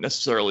you don't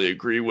necessarily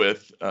agree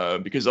with,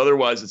 because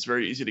otherwise it's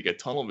very easy to get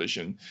tunnel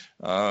vision,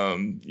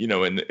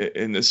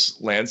 in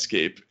this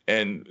landscape,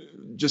 and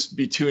just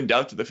be tuned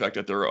out to the fact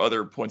that there are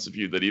other points of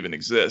view that even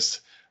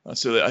exist.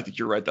 So I think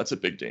you're right. That's a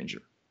big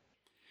danger.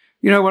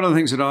 One of the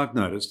things that I've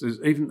noticed is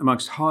even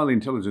amongst highly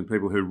intelligent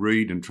people who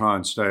read and try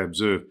and stay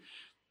observed,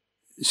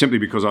 simply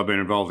because I've been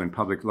involved in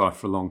public life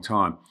for a long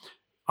time,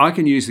 I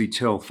can usually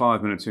tell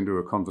 5 minutes into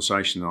a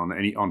conversation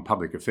on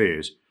public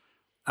affairs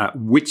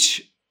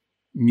which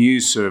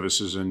news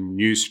services and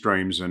news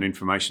streams and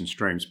information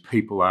streams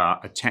people are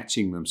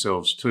attaching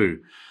themselves to.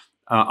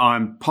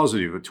 I'm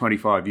positive that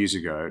 25 years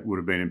ago it would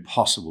have been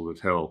impossible to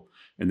tell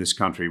in this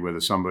country whether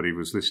somebody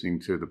was listening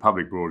to the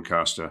public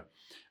broadcaster,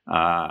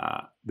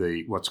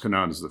 what's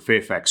known as the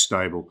Fairfax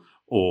stable,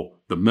 or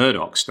the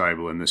Murdoch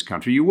stable in this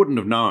country. You wouldn't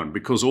have known,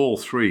 because all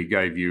three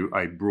gave you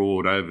a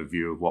broad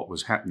overview of what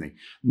was happening.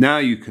 Now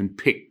you can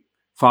pick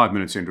 5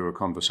 minutes into a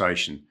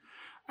conversation.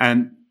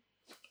 And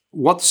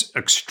what's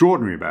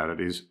extraordinary about it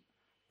is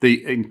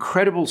the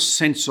incredible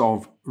sense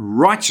of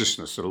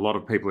righteousness that a lot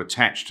of people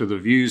attach to the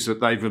views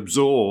that they've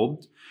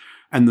absorbed,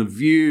 and the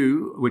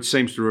view, which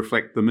seems to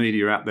reflect the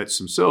media outlets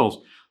themselves,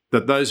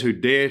 that those who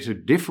dare to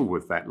differ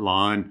with that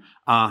line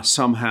are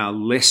somehow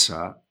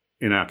lesser,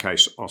 in our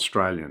case,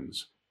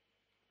 Australians.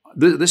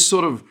 This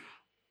sort of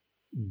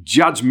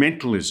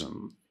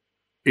judgmentalism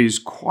is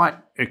quite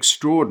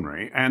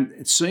extraordinary, and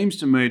it seems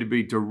to me to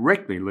be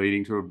directly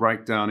leading to a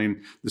breakdown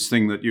in this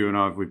thing that you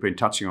and we've been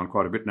touching on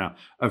quite a bit now,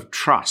 of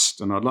trust.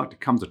 And I'd like to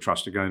come to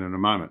trust again in a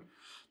moment.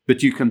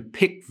 But you can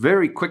pick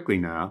very quickly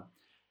now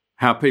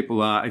how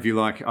people are, if you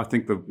like, I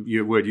think the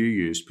word you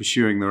used,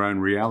 pursuing their own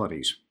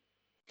realities.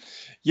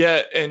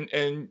 Yeah,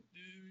 and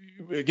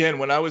again,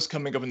 when I was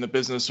coming up in the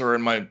business, or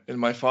in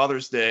my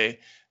father's day,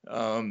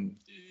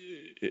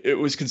 it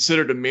was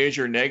considered a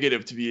major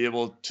negative to be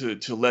able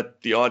to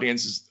let the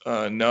audience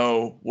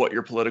know what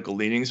your political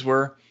leanings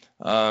were.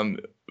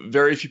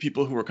 Very few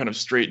people who were kind of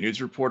straight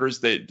news reporters,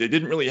 they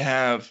didn't really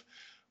have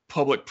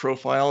public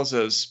profiles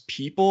as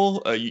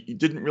people. You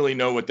didn't really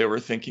know what they were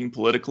thinking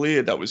politically.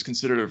 That was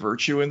considered a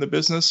virtue in the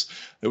business.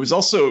 It was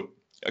also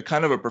a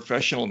kind of a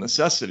professional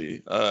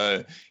necessity.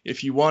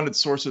 If you wanted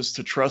sources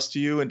to trust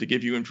you and to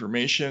give you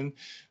information,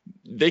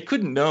 they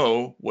couldn't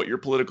know what your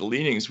political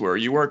leanings were.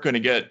 You weren't going to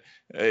get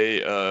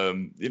a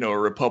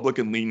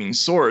Republican leaning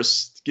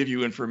source to give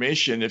you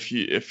information if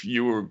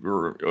you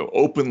were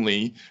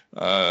openly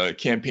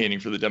campaigning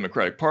for the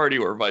Democratic Party,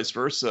 or vice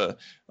versa.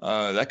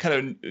 That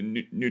kind of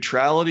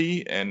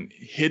neutrality and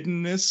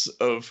hiddenness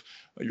of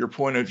your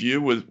point of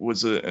view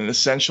was an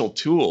essential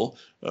tool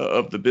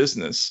of the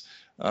business.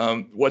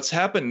 What's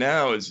happened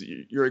now is,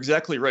 you're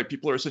exactly right.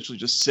 People are essentially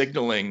just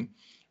signaling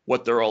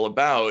what they're all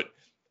about.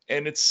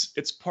 And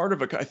it's part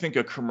of I think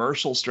a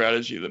commercial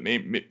strategy that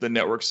the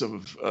networks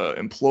have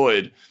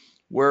employed,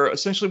 where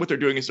essentially what they're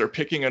doing is they're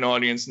picking an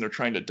audience and they're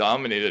trying to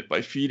dominate it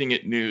by feeding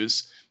it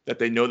news that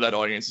they know that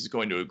audience is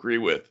going to agree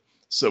with.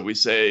 So we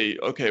say,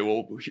 okay,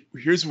 well,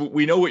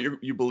 we know what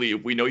you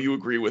believe. We know you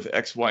agree with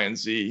X, Y, and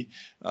Z.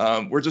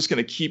 We're just going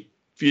to keep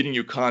feeding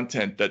you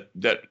content that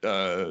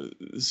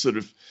sort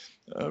of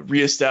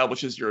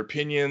reestablishes your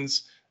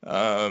opinions,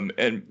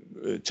 and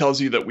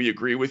tells you that we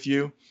agree with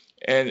you.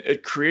 And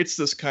it creates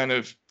this kind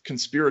of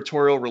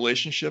conspiratorial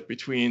relationship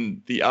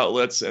between the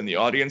outlets and the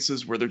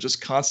audiences, where they're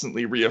just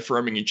constantly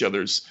reaffirming each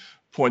other's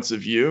points of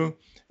view.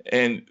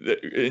 And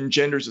it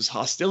engenders this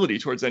hostility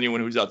towards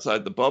anyone who's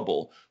outside the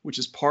bubble, which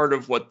is part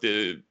of what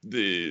the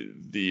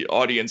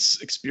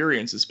audience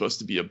experience is supposed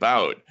to be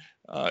about.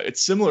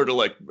 It's similar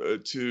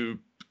to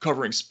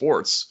covering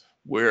sports,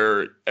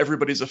 where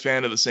everybody's a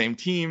fan of the same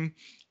team,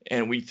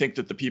 and we think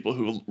that the people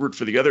who root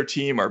for the other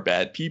team are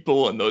bad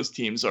people, and those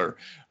teams are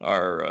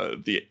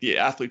the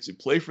athletes who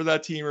play for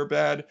that team are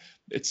bad.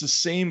 It's the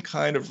same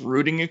kind of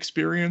rooting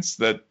experience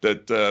that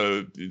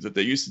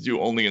they used to do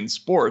only in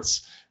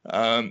sports,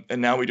 and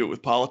now we do it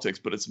with politics.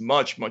 But it's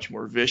much, much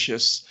more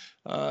vicious,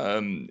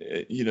 and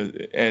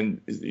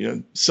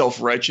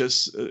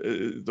self-righteous.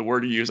 The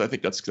word you use, I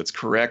think that's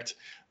correct.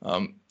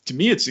 To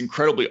me, it's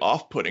incredibly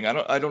off-putting.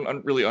 I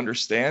don't really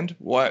understand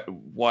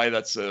why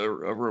that's a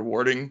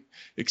rewarding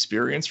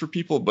experience for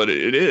people, but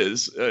it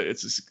is.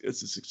 It's a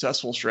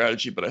successful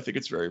strategy, but I think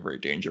it's very, very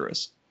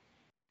dangerous.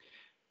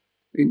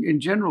 In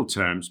general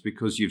terms,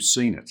 because you've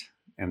seen it,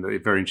 and the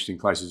very interesting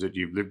places that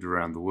you've lived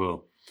around the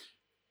world,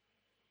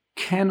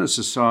 can a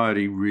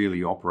society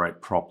really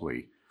operate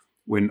properly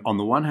when, on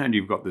the one hand,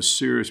 you've got this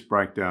serious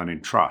breakdown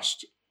in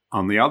trust,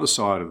 on the other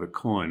side of the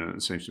coin, and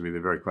it seems to me they're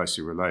very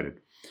closely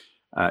related,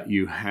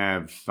 you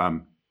have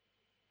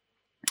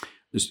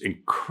this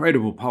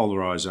incredible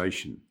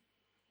polarisation,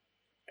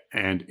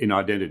 and in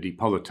identity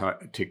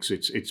politics,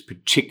 it's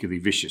particularly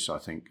vicious, I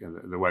think,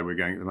 the way we're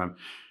going at the moment.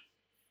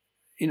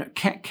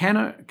 can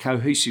a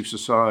cohesive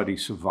society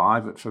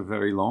survive it for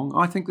very long?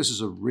 I think this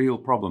is a real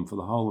problem for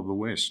the whole of the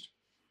West.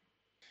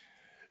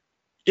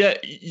 Yeah,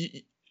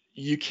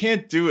 you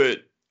can't do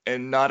it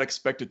and not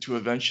expect it to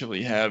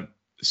eventually have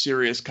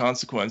serious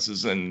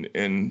consequences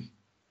in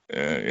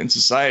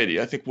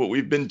society. I think what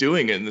we've been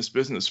doing in this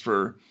business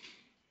for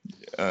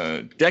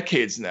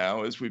decades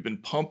now is we've been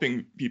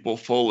pumping people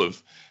full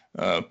of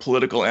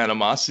political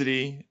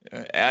animosity,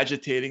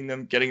 agitating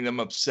them, getting them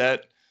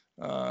upset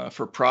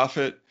for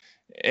profit.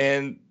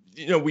 And,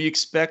 we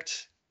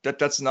expect that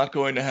that's not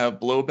going to have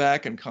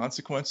blowback and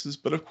consequences,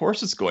 but of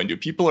course it's going to.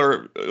 People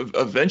are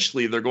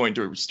eventually they're going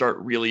to start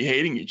really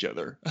hating each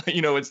other.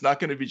 It's not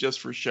going to be just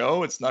for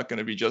show. It's not going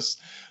to be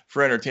just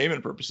for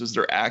entertainment purposes.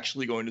 They're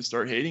actually going to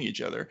start hating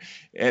each other.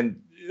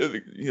 And,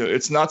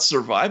 it's not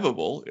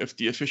survivable if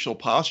the official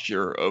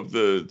posture of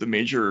the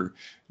major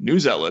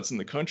news outlets in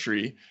the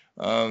country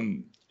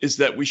is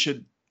that we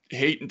should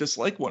hate and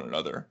dislike one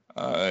another.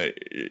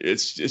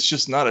 It's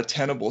just not a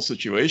tenable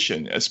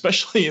situation,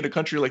 especially in a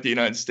country like the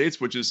United States,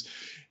 which is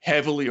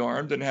heavily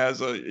armed and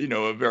has a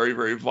very,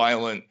 very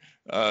violent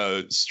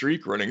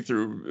streak running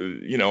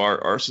through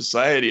our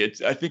society.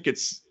 I think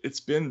it's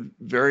been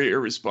very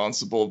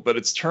irresponsible, but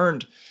it's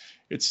turned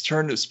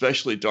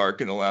especially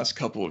dark in the last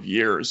couple of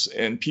years.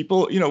 And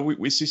people,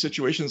 we see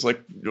situations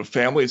like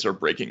families are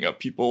breaking up.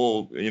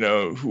 People,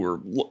 who are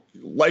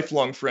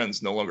lifelong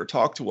friends no longer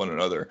talk to one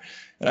another.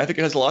 And I think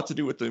it has a lot to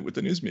do with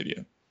the news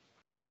media.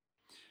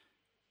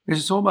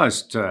 It's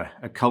almost a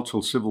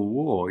cultural civil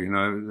war,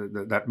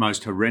 that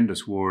most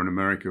horrendous war in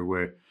America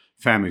where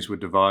families were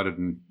divided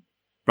and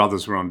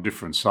brothers were on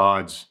different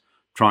sides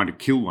trying to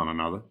kill one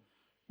another.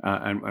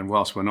 And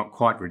whilst we're not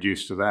quite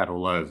reduced to that,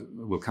 although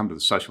we'll come to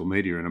the social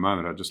media in a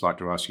moment, I'd just like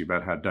to ask you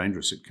about how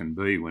dangerous it can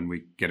be when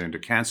we get into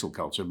cancel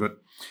culture. But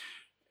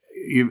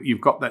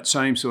you've got that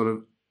same sort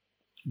of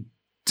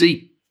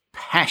deep,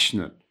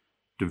 passionate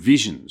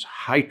divisions,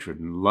 hatred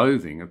and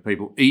loathing of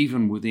people,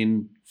 even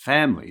within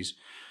families.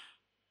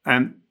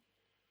 And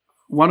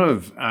one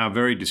of our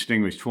very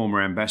distinguished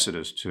former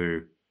ambassadors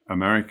to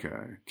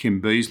America,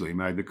 Kim Beazley,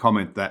 made the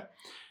comment that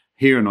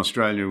here in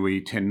Australia,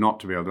 we tend not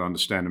to be able to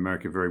understand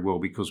America very well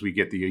because we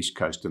get the East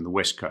Coast and the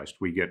West Coast.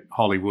 We get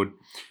Hollywood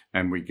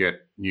and we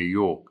get New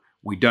York.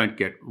 We don't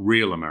get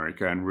real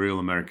America, and real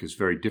America is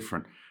very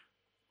different.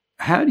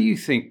 How do you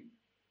think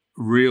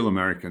real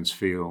Americans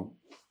feel,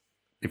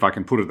 if I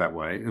can put it that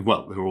way?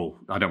 Well,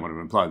 I don't want to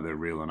imply they're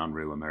real and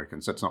unreal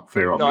Americans. That's not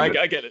fair. No, I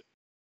get it.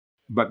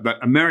 But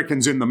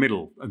Americans in the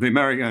middle, the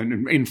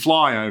American in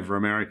flyover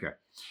America.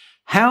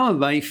 How are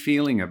they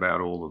feeling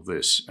about all of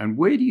this? And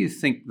where do you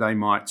think they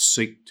might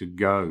seek to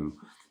go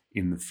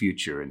in the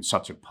future in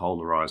such a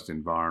polarized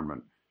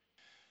environment?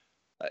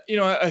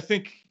 I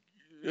think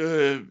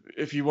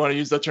if you want to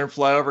use that term,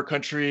 flyover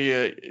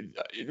country,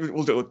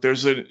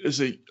 there's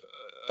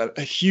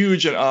a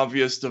huge and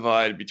obvious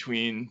divide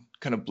between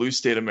kind of blue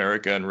state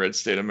America and red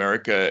state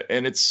America.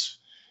 And it's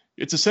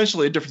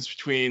essentially a difference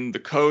between the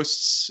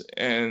coasts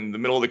and the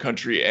middle of the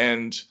country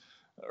and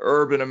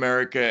urban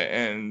America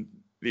and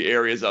the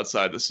areas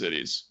outside the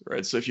cities,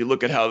 right? So if you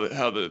look at how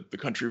the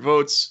country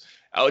votes,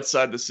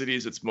 outside the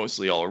cities, it's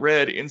mostly all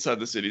red. Inside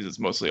the cities, it's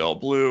mostly all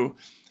blue.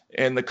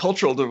 And the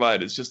cultural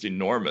divide is just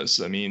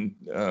enormous. I mean,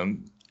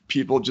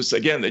 people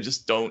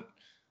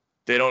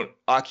they don't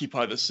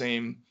occupy the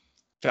same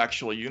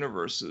factual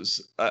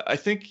universes. I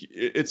think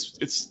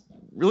it's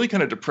really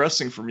kind of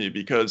depressing for me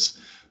because,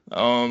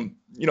 I've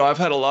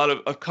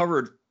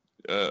covered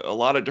a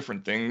lot of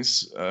different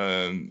things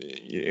in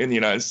the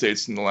United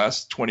States in the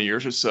last 20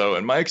 years or so.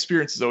 And my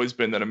experience has always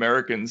been that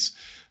Americans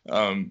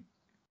tend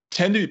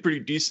to be pretty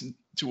decent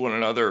to one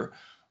another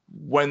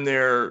when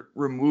they're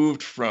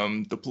removed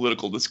from the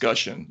political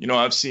discussion.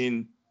 I've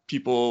seen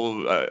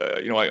people,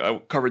 I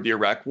covered the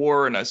Iraq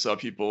War, and I saw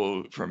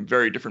people from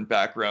very different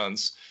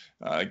backgrounds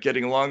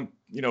getting along,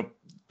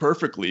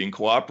 perfectly and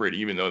cooperating,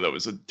 even though that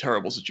was a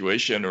terrible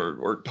situation,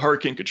 or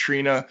Hurricane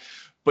Katrina.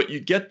 But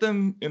you get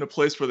them in a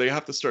place where they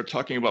have to start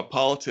talking about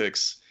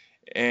politics,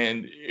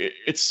 and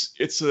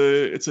it's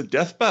a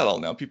death battle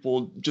now.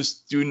 People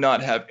just do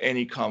not have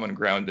any common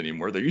ground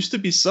anymore. There used to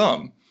be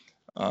some.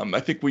 I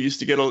think there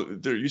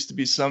used to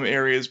be some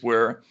areas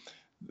where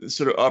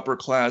sort of upper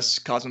class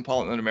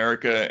cosmopolitan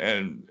America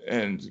and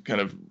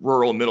kind of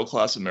rural middle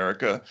class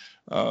America,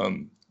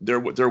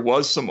 there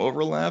was some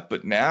overlap,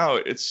 but now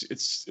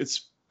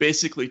it's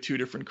basically two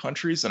different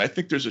countries. And I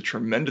think there's a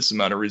tremendous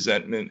amount of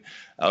resentment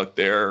out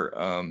there,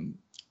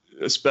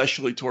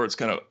 especially towards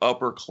kind of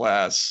upper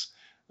class,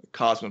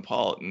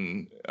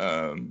 cosmopolitan,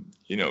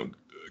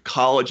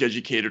 college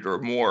educated or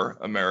more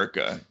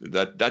America.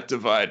 That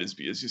divide is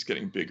just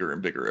getting bigger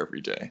and bigger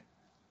every day.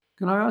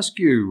 Can I ask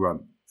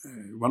you,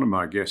 one of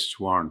my guests,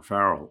 Warren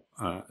Farrell,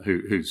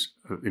 who's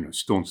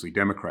staunchly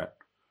Democrat,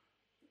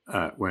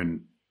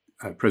 when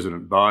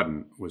President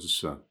Biden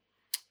was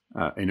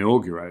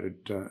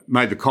inaugurated,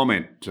 made the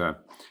comment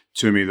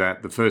to me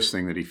that the first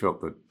thing that he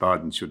felt that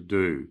Biden should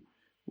do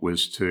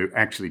was to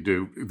actually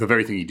do the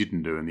very thing he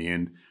didn't do in the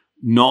end,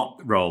 not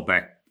roll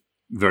back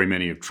very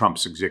many of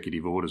Trump's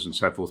executive orders and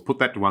so forth, put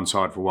that to one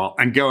side for a while,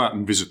 and go out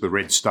and visit the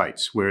red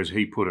states, whereas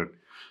he put it,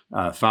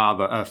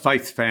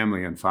 faith,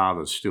 family, and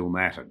fathers still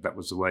mattered. That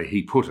was the way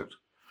he put it.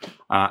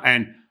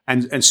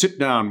 And sit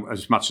down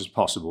as much as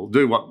possible,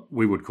 do what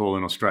we would call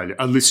in Australia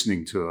a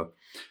listening tour.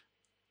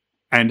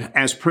 And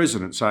as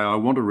president, say, I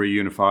want to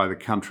reunify the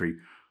country.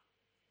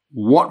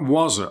 What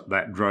was it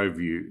that drove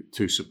you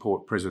to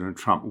support President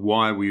Trump?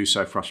 Why were you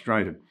so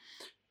frustrated?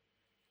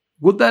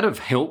 Would that have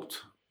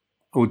helped?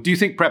 Or do you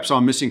think perhaps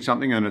I'm missing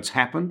something and it's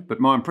happened? But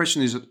my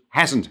impression is it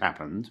hasn't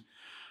happened.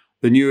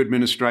 The new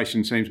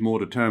administration seems more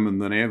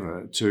determined than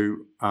ever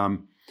to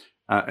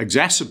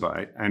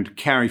exacerbate and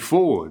carry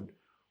forward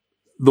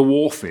the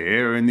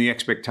warfare in the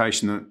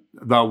expectation that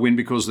they'll win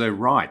because they're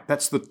right.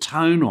 That's the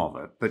tone of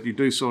it that you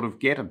do sort of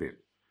get a bit.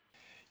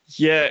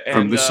 Yeah, and,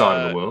 from this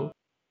side of the world.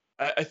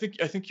 I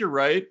think you're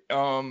right.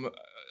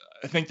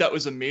 I think that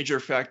was a major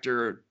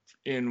factor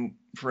in,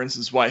 for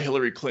instance, why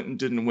Hillary Clinton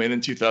didn't win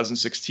in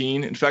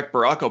 2016. In fact,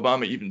 Barack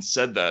Obama even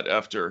said that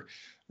after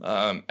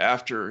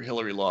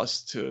Hillary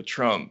lost to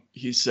Trump.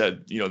 He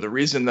said, the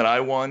reason that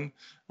I won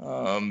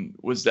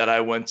was that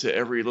I went to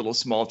every little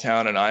small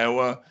town in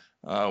Iowa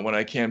when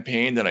I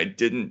campaigned, and I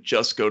didn't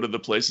just go to the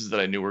places that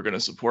I knew were going to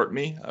support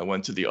me. I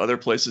went to the other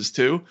places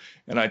too,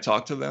 and I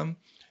talked to them.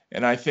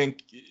 And I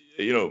think,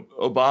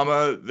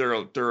 Obama,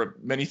 there are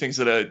many things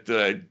that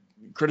I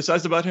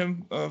criticized about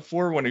him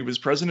for when he was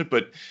president,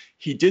 but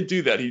he did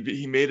do that.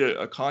 He made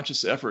a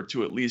conscious effort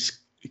to at least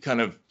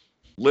kind of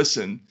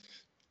listen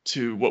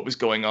to what was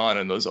going on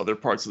in those other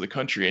parts of the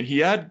country. And he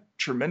had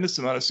tremendous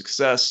amount of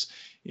success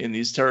in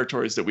these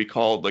territories that we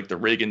called like the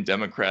Reagan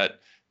Democrat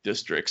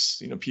districts,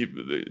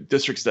 the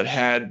districts that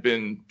had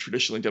been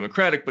traditionally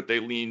Democratic, but they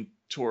leaned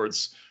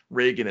towards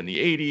Reagan in the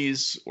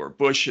 80s or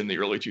Bush in the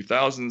early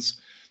 2000s.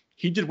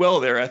 He did well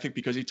there, I think,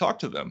 because he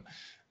talked to them.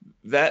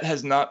 That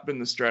has not been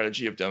the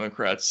strategy of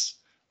Democrats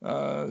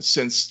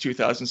since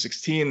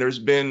 2016. There's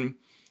been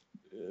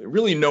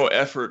really no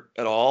effort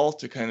at all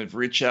to kind of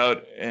reach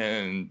out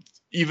and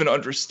even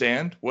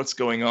understand what's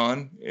going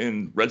on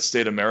in red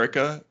state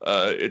America.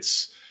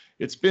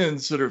 It's been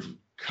sort of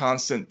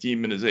constant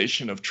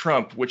demonization of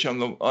Trump, which on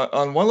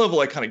one level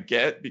I kind of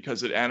get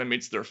because it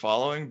animates their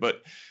following,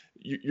 but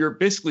you're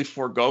basically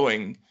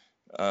foregoing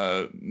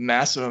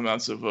massive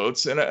amounts of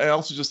votes. And I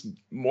also just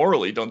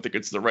morally don't think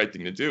it's the right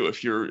thing to do.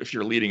 If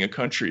you're leading a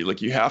country,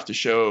 like, you have to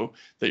show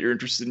that you're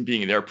interested in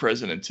being their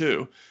president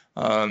too.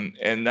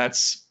 And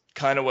that's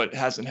kind of what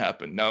hasn't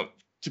happened. Now,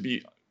 to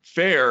be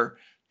fair,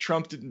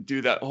 Trump didn't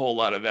do that whole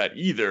lot of that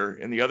either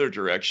in the other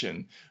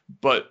direction,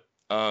 but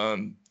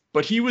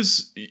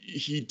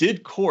he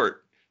did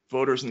court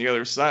voters on the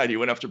other side. He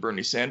went after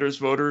Bernie Sanders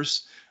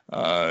voters.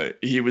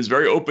 He was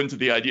very open to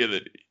the idea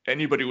that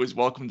anybody was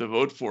welcome to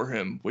vote for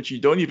him, which you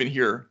don't even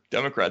hear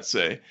Democrats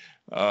say.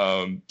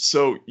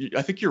 So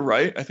I think you're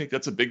right. I think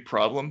that's a big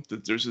problem,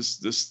 that there's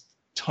this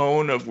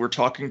tone of we're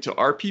talking to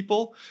our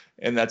people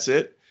and that's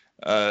it.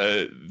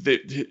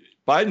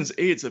 Biden's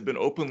aides have been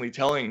openly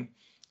telling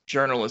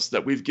journalists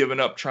that we've given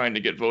up trying to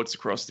get votes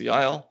across the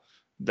aisle,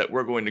 that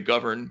we're going to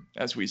govern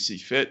as we see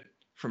fit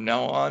from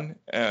now on,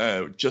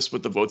 just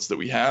with the votes that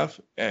we have,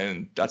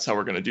 and that's how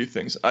we're going to do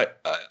things. I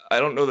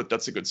don't know that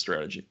that's a good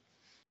strategy.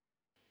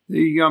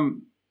 The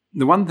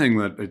one thing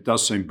that it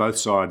does seem both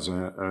sides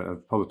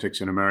of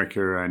politics in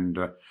America and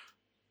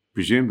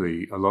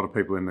presumably a lot of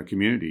people in the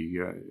community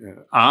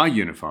are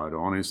unified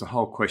on is the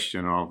whole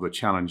question of the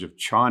challenge of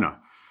China.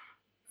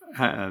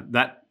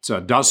 That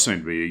does seem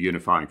to be a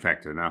unifying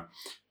factor. Now,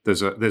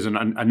 there's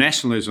a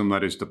nationalism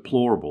that is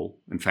deplorable.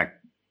 In fact,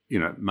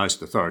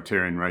 most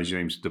authoritarian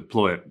regimes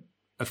deploy it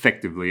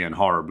effectively and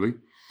horribly.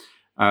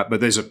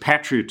 But there's a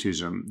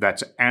patriotism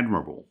that's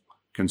admirable,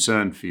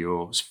 concern for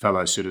your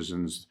fellow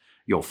citizens,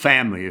 your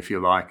family, if you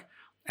like,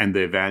 and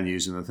their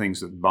values and the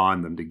things that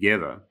bind them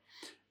together.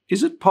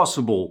 Is it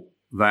possible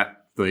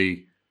that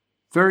the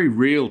very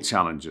real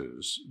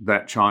challenges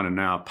that China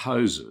now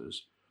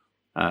poses,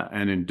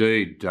 and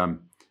indeed,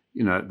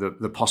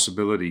 the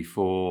possibility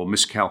for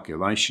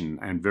miscalculation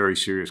and very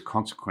serious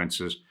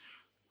consequences,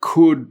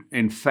 could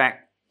in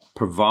fact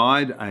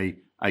provide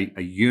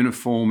a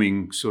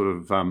uniforming sort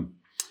of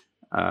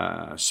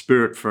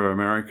spirit for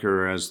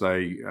America as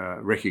they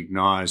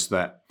recognise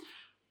that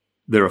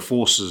there are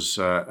forces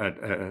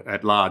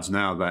at large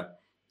now that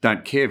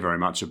don't care very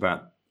much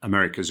about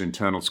America's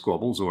internal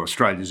squabbles or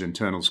Australia's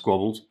internal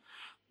squabbles.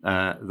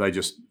 They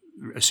just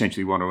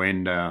essentially want to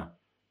end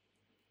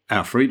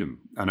our freedom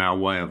and our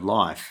way of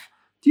life.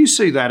 Do you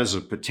see that as a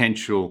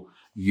potential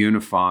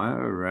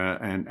unifier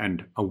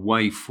and a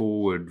way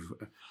forward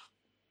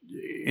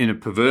in a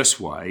perverse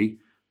way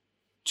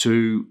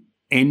to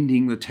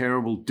ending the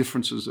terrible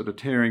differences that are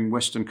tearing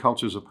Western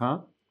cultures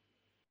apart?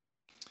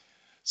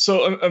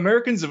 So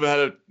Americans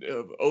have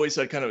always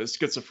had kind of a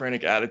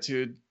schizophrenic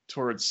attitude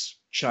towards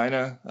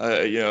China.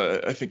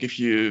 I think if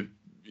you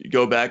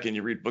go back and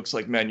you read books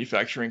like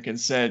Manufacturing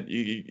Consent,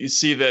 you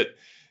see that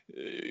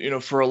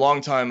for a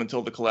long time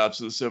until the collapse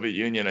of the Soviet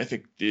Union, I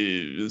think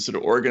the sort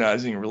of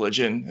organizing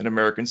religion in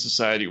American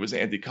society was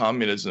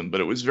anti-communism,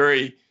 but it was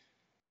very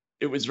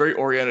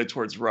oriented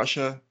towards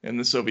Russia and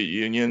the Soviet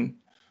Union.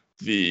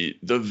 The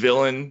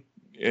villain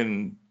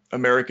in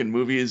American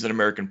movies and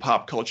American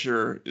pop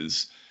culture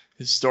is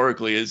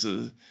historically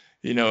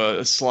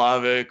a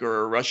Slavic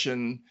or a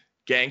Russian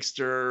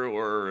gangster,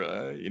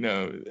 or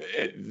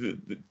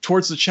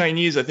towards the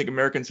Chinese. I think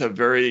Americans have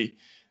very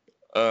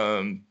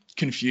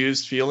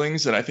confused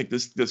feelings, and I think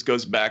this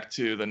goes back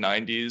to the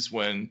 90s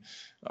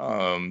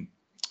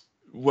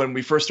when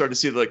we first started to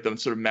see like the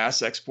sort of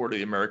mass export of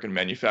the American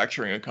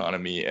manufacturing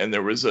economy, and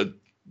there was a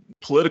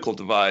political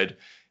divide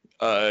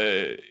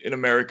in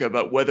America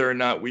about whether or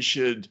not we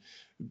should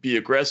be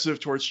aggressive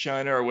towards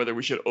China or whether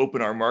we should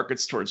open our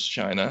markets towards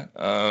China.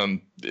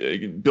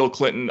 Bill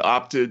Clinton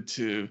opted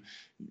to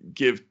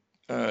give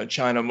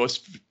China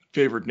most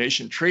favored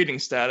nation trading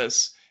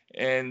status,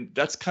 and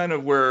that's kind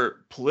of where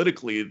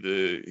politically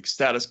the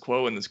status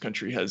quo in this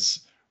country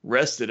has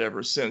rested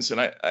ever since. And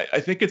I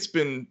think it's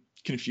been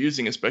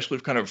confusing, especially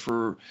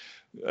for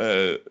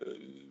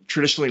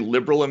traditionally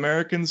liberal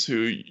Americans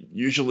who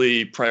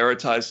usually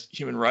prioritize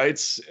human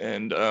rights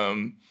and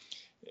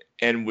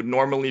would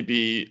normally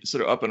be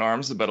sort of up in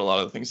arms about a lot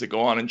of the things that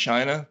go on in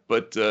China,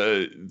 but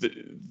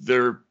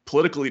their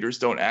political leaders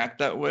don't act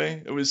that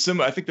way. It was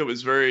I think that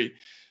was very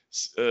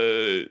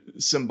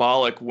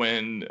symbolic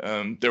when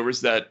there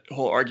was that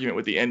whole argument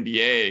with the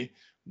NBA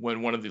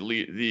when one of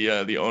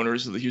the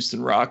owners of the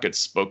Houston Rockets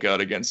spoke out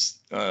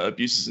against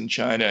abuses in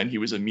China, and he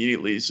was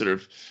immediately sort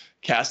of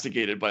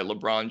castigated by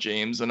LeBron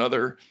James and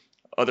other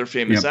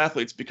famous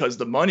athletes because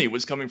the money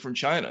was coming from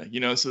China.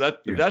 So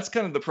that's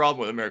kind of the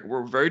problem with America.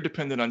 We're very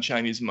dependent on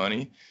Chinese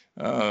money.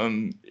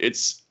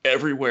 It's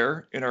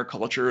everywhere in our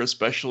culture,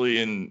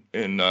 especially in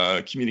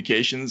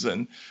communications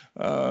and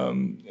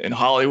in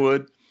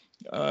Hollywood.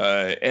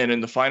 And in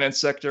the finance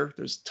sector,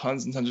 there's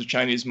tons and tons of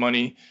Chinese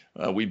money.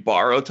 We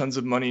borrow tons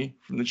of money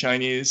from the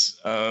Chinese.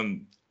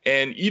 And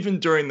even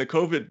during the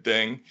COVID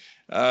thing,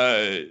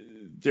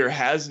 there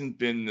hasn't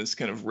been this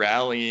kind of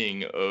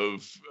rallying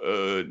of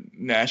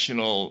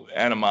national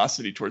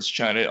animosity towards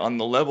China on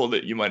the level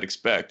that you might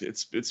expect.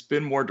 It's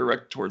been more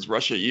direct towards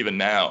Russia even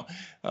now.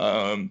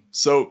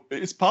 So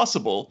it's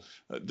possible.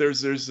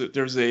 There's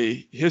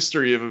a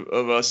history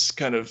of us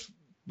kind of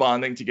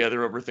bonding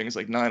together over things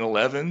like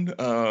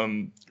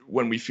 9/11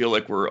 when we feel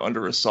like we're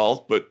under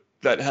assault, but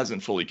that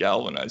hasn't fully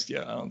galvanized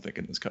yet, I don't think,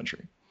 in this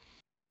country.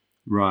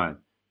 Right.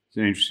 It's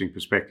an interesting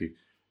perspective.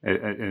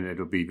 And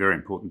it'll be very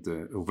important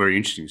or very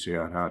interesting to see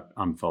how it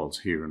unfolds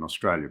here in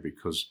Australia,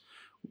 because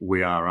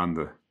we are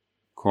under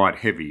quite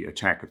heavy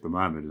attack at the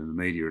moment, in the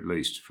media at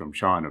least, from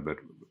China, but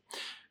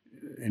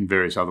in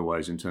various other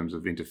ways in terms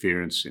of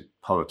interference in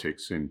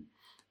politics, in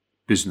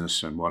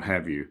business and what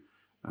have you,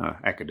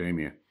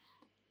 academia.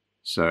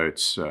 So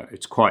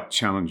it's quite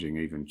challenging,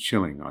 even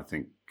chilling, I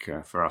think,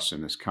 for us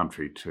in this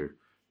country to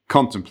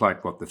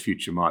contemplate what the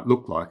future might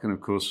look like. And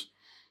of course,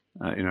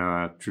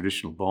 our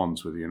traditional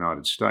bonds with the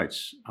United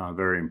States are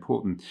very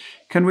important.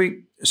 Can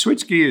we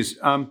switch gears?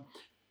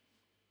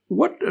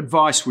 What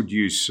advice would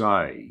you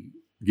say,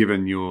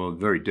 given your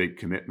very deep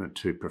commitment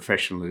to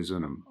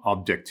professionalism and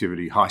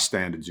objectivity, high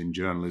standards in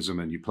journalism,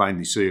 and you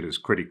plainly see it as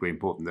critically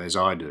important, as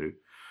I do,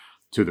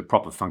 to the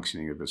proper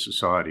functioning of a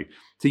society,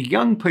 to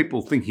young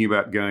people thinking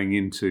about going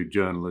into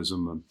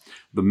journalism and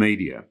the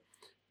media?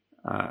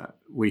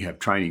 We have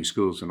training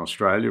schools in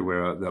Australia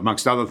where,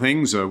 amongst other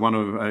things,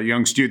 a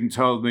young student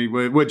told me,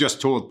 we're just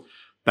taught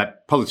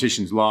that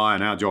politicians lie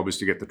and our job is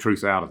to get the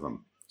truth out of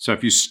them. So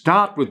if you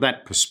start with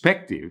that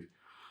perspective,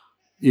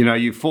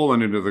 you've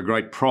fallen into the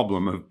great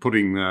problem of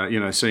putting,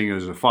 seeing it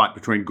as a fight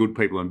between good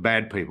people and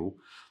bad people,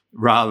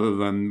 rather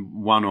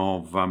than one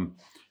of,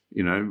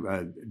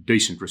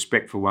 decent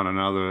respect for one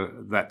another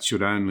that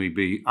should only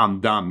be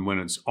undone when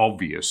it's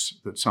obvious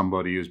that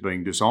somebody is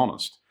being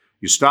dishonest.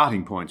 Your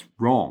starting point's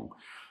wrong.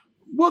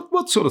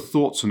 What sort of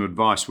thoughts and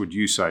advice would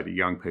you say to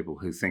young people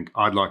who think,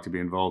 I'd like to be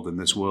involved in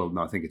this world and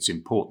I think it's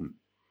important?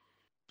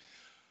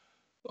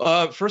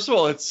 First of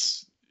all,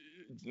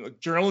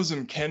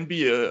 journalism can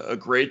be a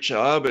great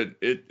job.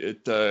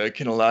 It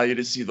can allow you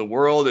to see the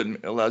world, and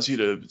allows you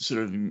to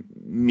sort of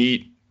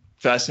meet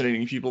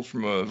fascinating people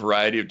from a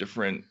variety of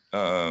different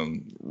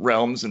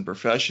realms and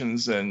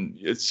professions. And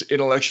it's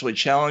intellectually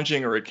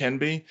challenging, or it can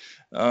be.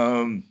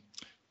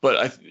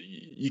 But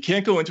you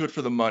can't go into it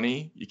for the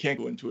money. You can't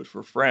go into it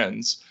for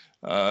friends,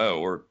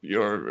 or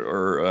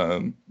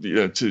to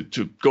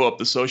go up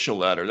the social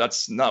ladder.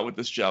 That's not what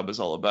this job is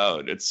all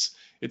about. It's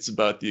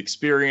about the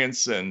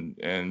experience and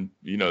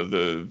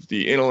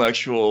the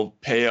intellectual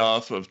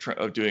payoff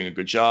of doing a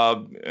good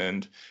job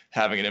and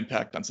having an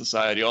impact on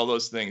society. All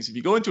those things. If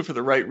you go into it for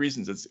the right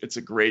reasons, it's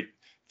a great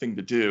thing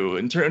to do.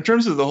 In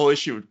terms of the whole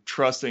issue of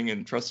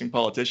trusting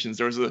politicians,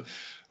 there was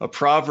a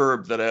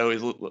proverb that I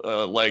always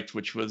liked,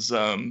 which was,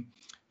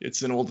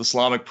 it's an old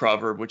Islamic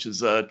proverb, which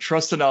is,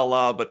 trust in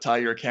Allah, but tie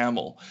your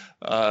camel.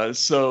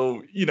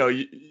 So, you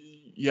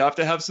you have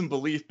to have some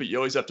belief, but you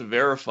always have to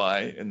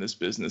verify in this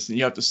business, and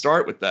you have to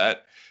start with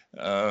that.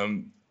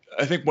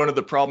 I think one of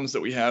the problems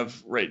that we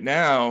have right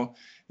now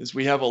is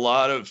we have a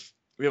lot of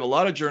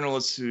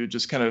journalists who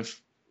just kind of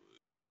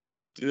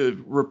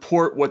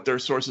report what their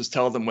sources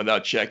tell them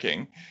without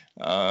checking,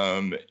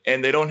 and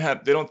they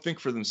don't think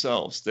for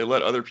themselves. They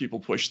let other people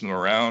push them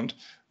around,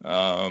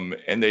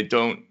 and they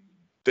don't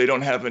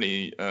have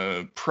any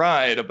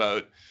pride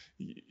about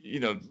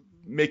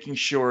making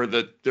sure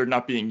that they're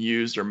not being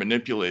used or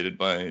manipulated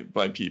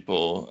by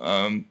people.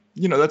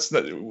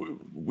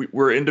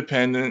 We're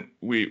independent.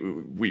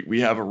 We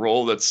have a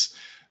role that's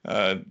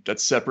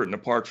separate and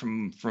apart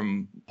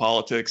from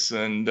politics,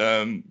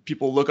 and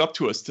people look up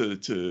to us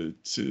to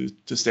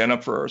stand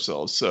up for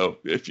ourselves. So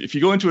if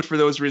you go into it for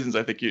those reasons,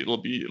 I think it'll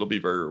be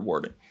very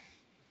rewarding.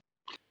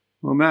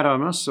 Well, Matt, I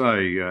must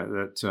say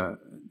that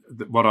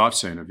what I've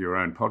seen of your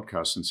own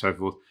podcast and so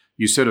forth,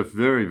 you set a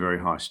very, very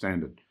high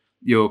standard.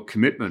 Your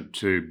commitment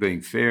to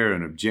being fair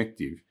and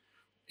objective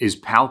is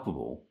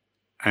palpable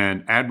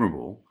and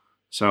admirable.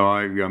 So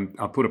I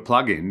put a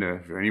plug in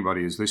for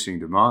anybody who's listening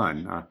to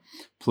mine.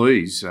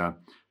 Please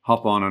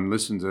hop on and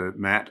listen to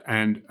Matt,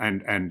 and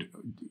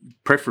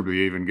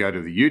preferably even go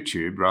to the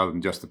YouTube rather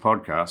than just the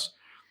podcast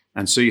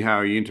and see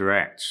how he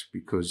interacts.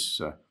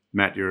 Because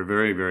Matt, you're a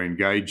very, very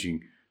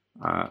engaging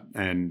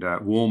and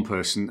warm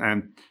person.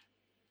 And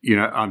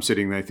I'm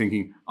sitting there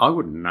thinking, I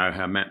wouldn't know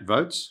how Matt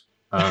votes.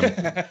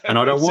 And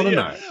I don't want to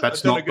know.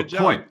 That's not the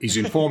point. He's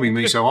informing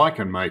me so I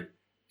can make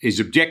his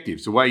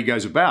objectives. The way he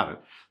goes about it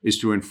is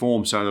to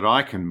inform so that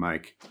I can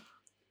make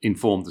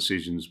informed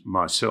decisions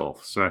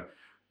myself. So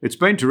it's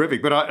been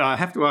terrific. But I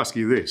have to ask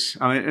you this.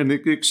 I mean, in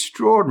the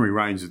extraordinary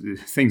range of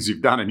things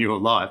you've done in your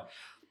life,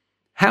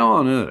 how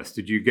on earth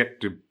did you get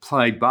to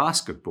play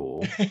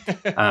basketball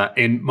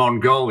in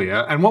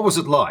Mongolia? And what was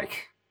it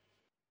like?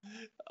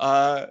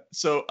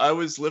 So I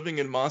was living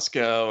in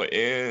Moscow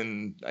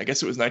in, I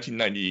guess it was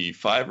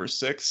 1995 or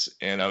 6,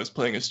 and I was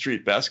playing a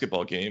street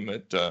basketball game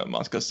at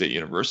Moscow State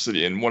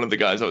University. And one of the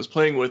guys I was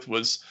playing with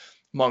was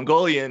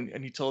Mongolian,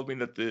 and he told me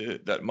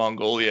that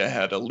Mongolia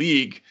had a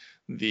league,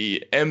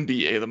 the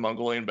MBA, the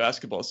Mongolian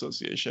Basketball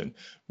Association,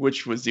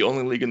 which was the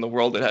only league in the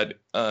world that had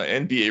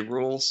NBA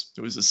rules.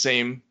 It was the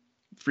same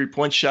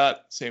 3-point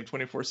shot, same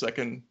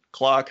 24-second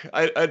clock.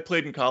 I'd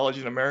played in college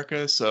in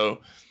America,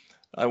 so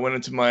I went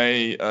into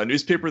my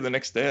newspaper the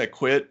next day. I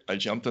quit. I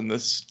jumped on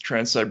this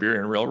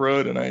Trans-Siberian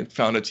Railroad, and I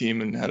found a team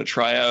and had a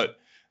tryout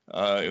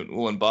in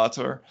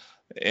Ulaanbaatar.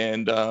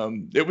 And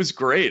it was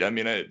great. I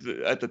mean,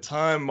 at the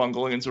time,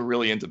 Mongolians were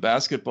really into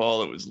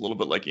basketball. It was a little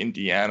bit like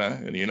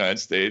Indiana in the United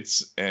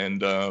States.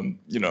 And, the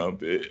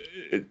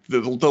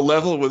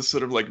level was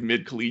sort of like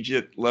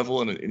mid-collegiate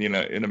level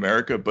in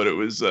America, but it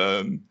was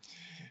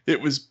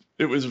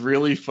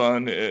really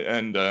fun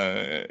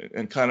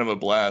and kind of a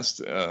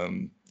blast.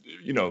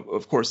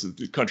 Of course,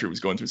 the country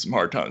was going through some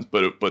hard times,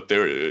 but it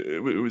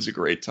was a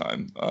great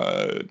time.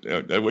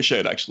 I wish I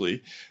had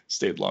actually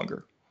stayed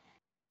longer.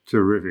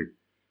 Terrific.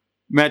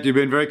 Matt, you've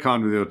been very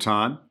kind with your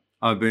time.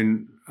 I've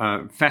been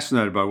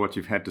fascinated by what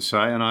you've had to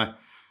say, and I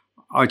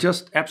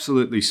just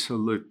absolutely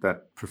salute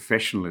that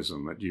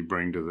professionalism that you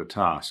bring to the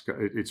task.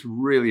 It's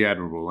really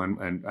admirable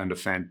and a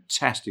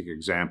fantastic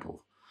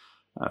example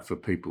for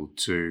people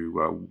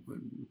to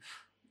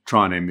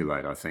try and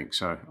emulate, I think.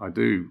 So I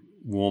do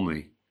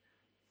warmly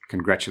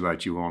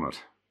congratulate you on it.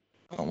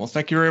 Oh, well,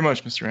 thank you very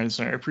much, Mr.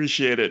 Anderson. I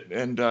appreciate it.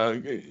 And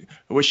I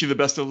wish you the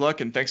best of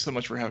luck, and thanks so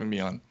much for having me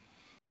on.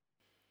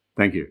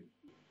 Thank you.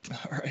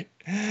 All right.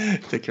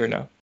 Take care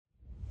now.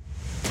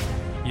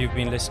 You've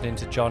been listening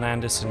to John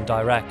Anderson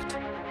Direct.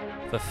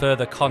 For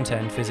further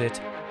content, visit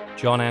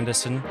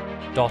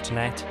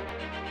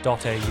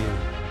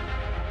johnanderson.net.au.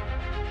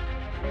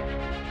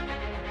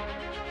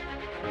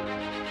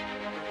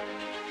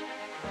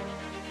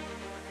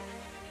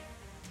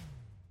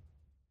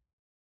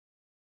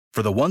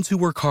 For the ones who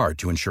work hard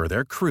to ensure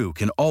their crew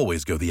can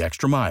always go the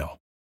extra mile,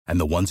 and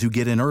the ones who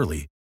get in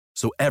early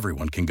so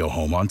everyone can go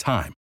home on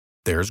time,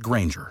 there's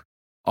Grainger,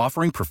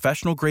 offering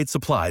professional-grade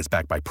supplies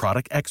backed by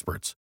product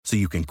experts so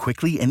you can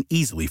quickly and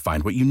easily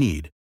find what you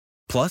need.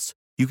 Plus,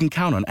 you can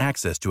count on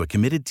access to a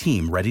committed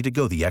team ready to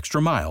go the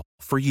extra mile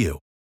for you.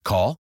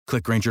 Call,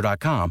 click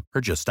Grainger.com,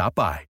 or just stop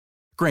by.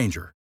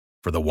 Grainger,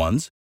 for the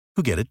ones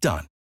who get it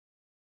done.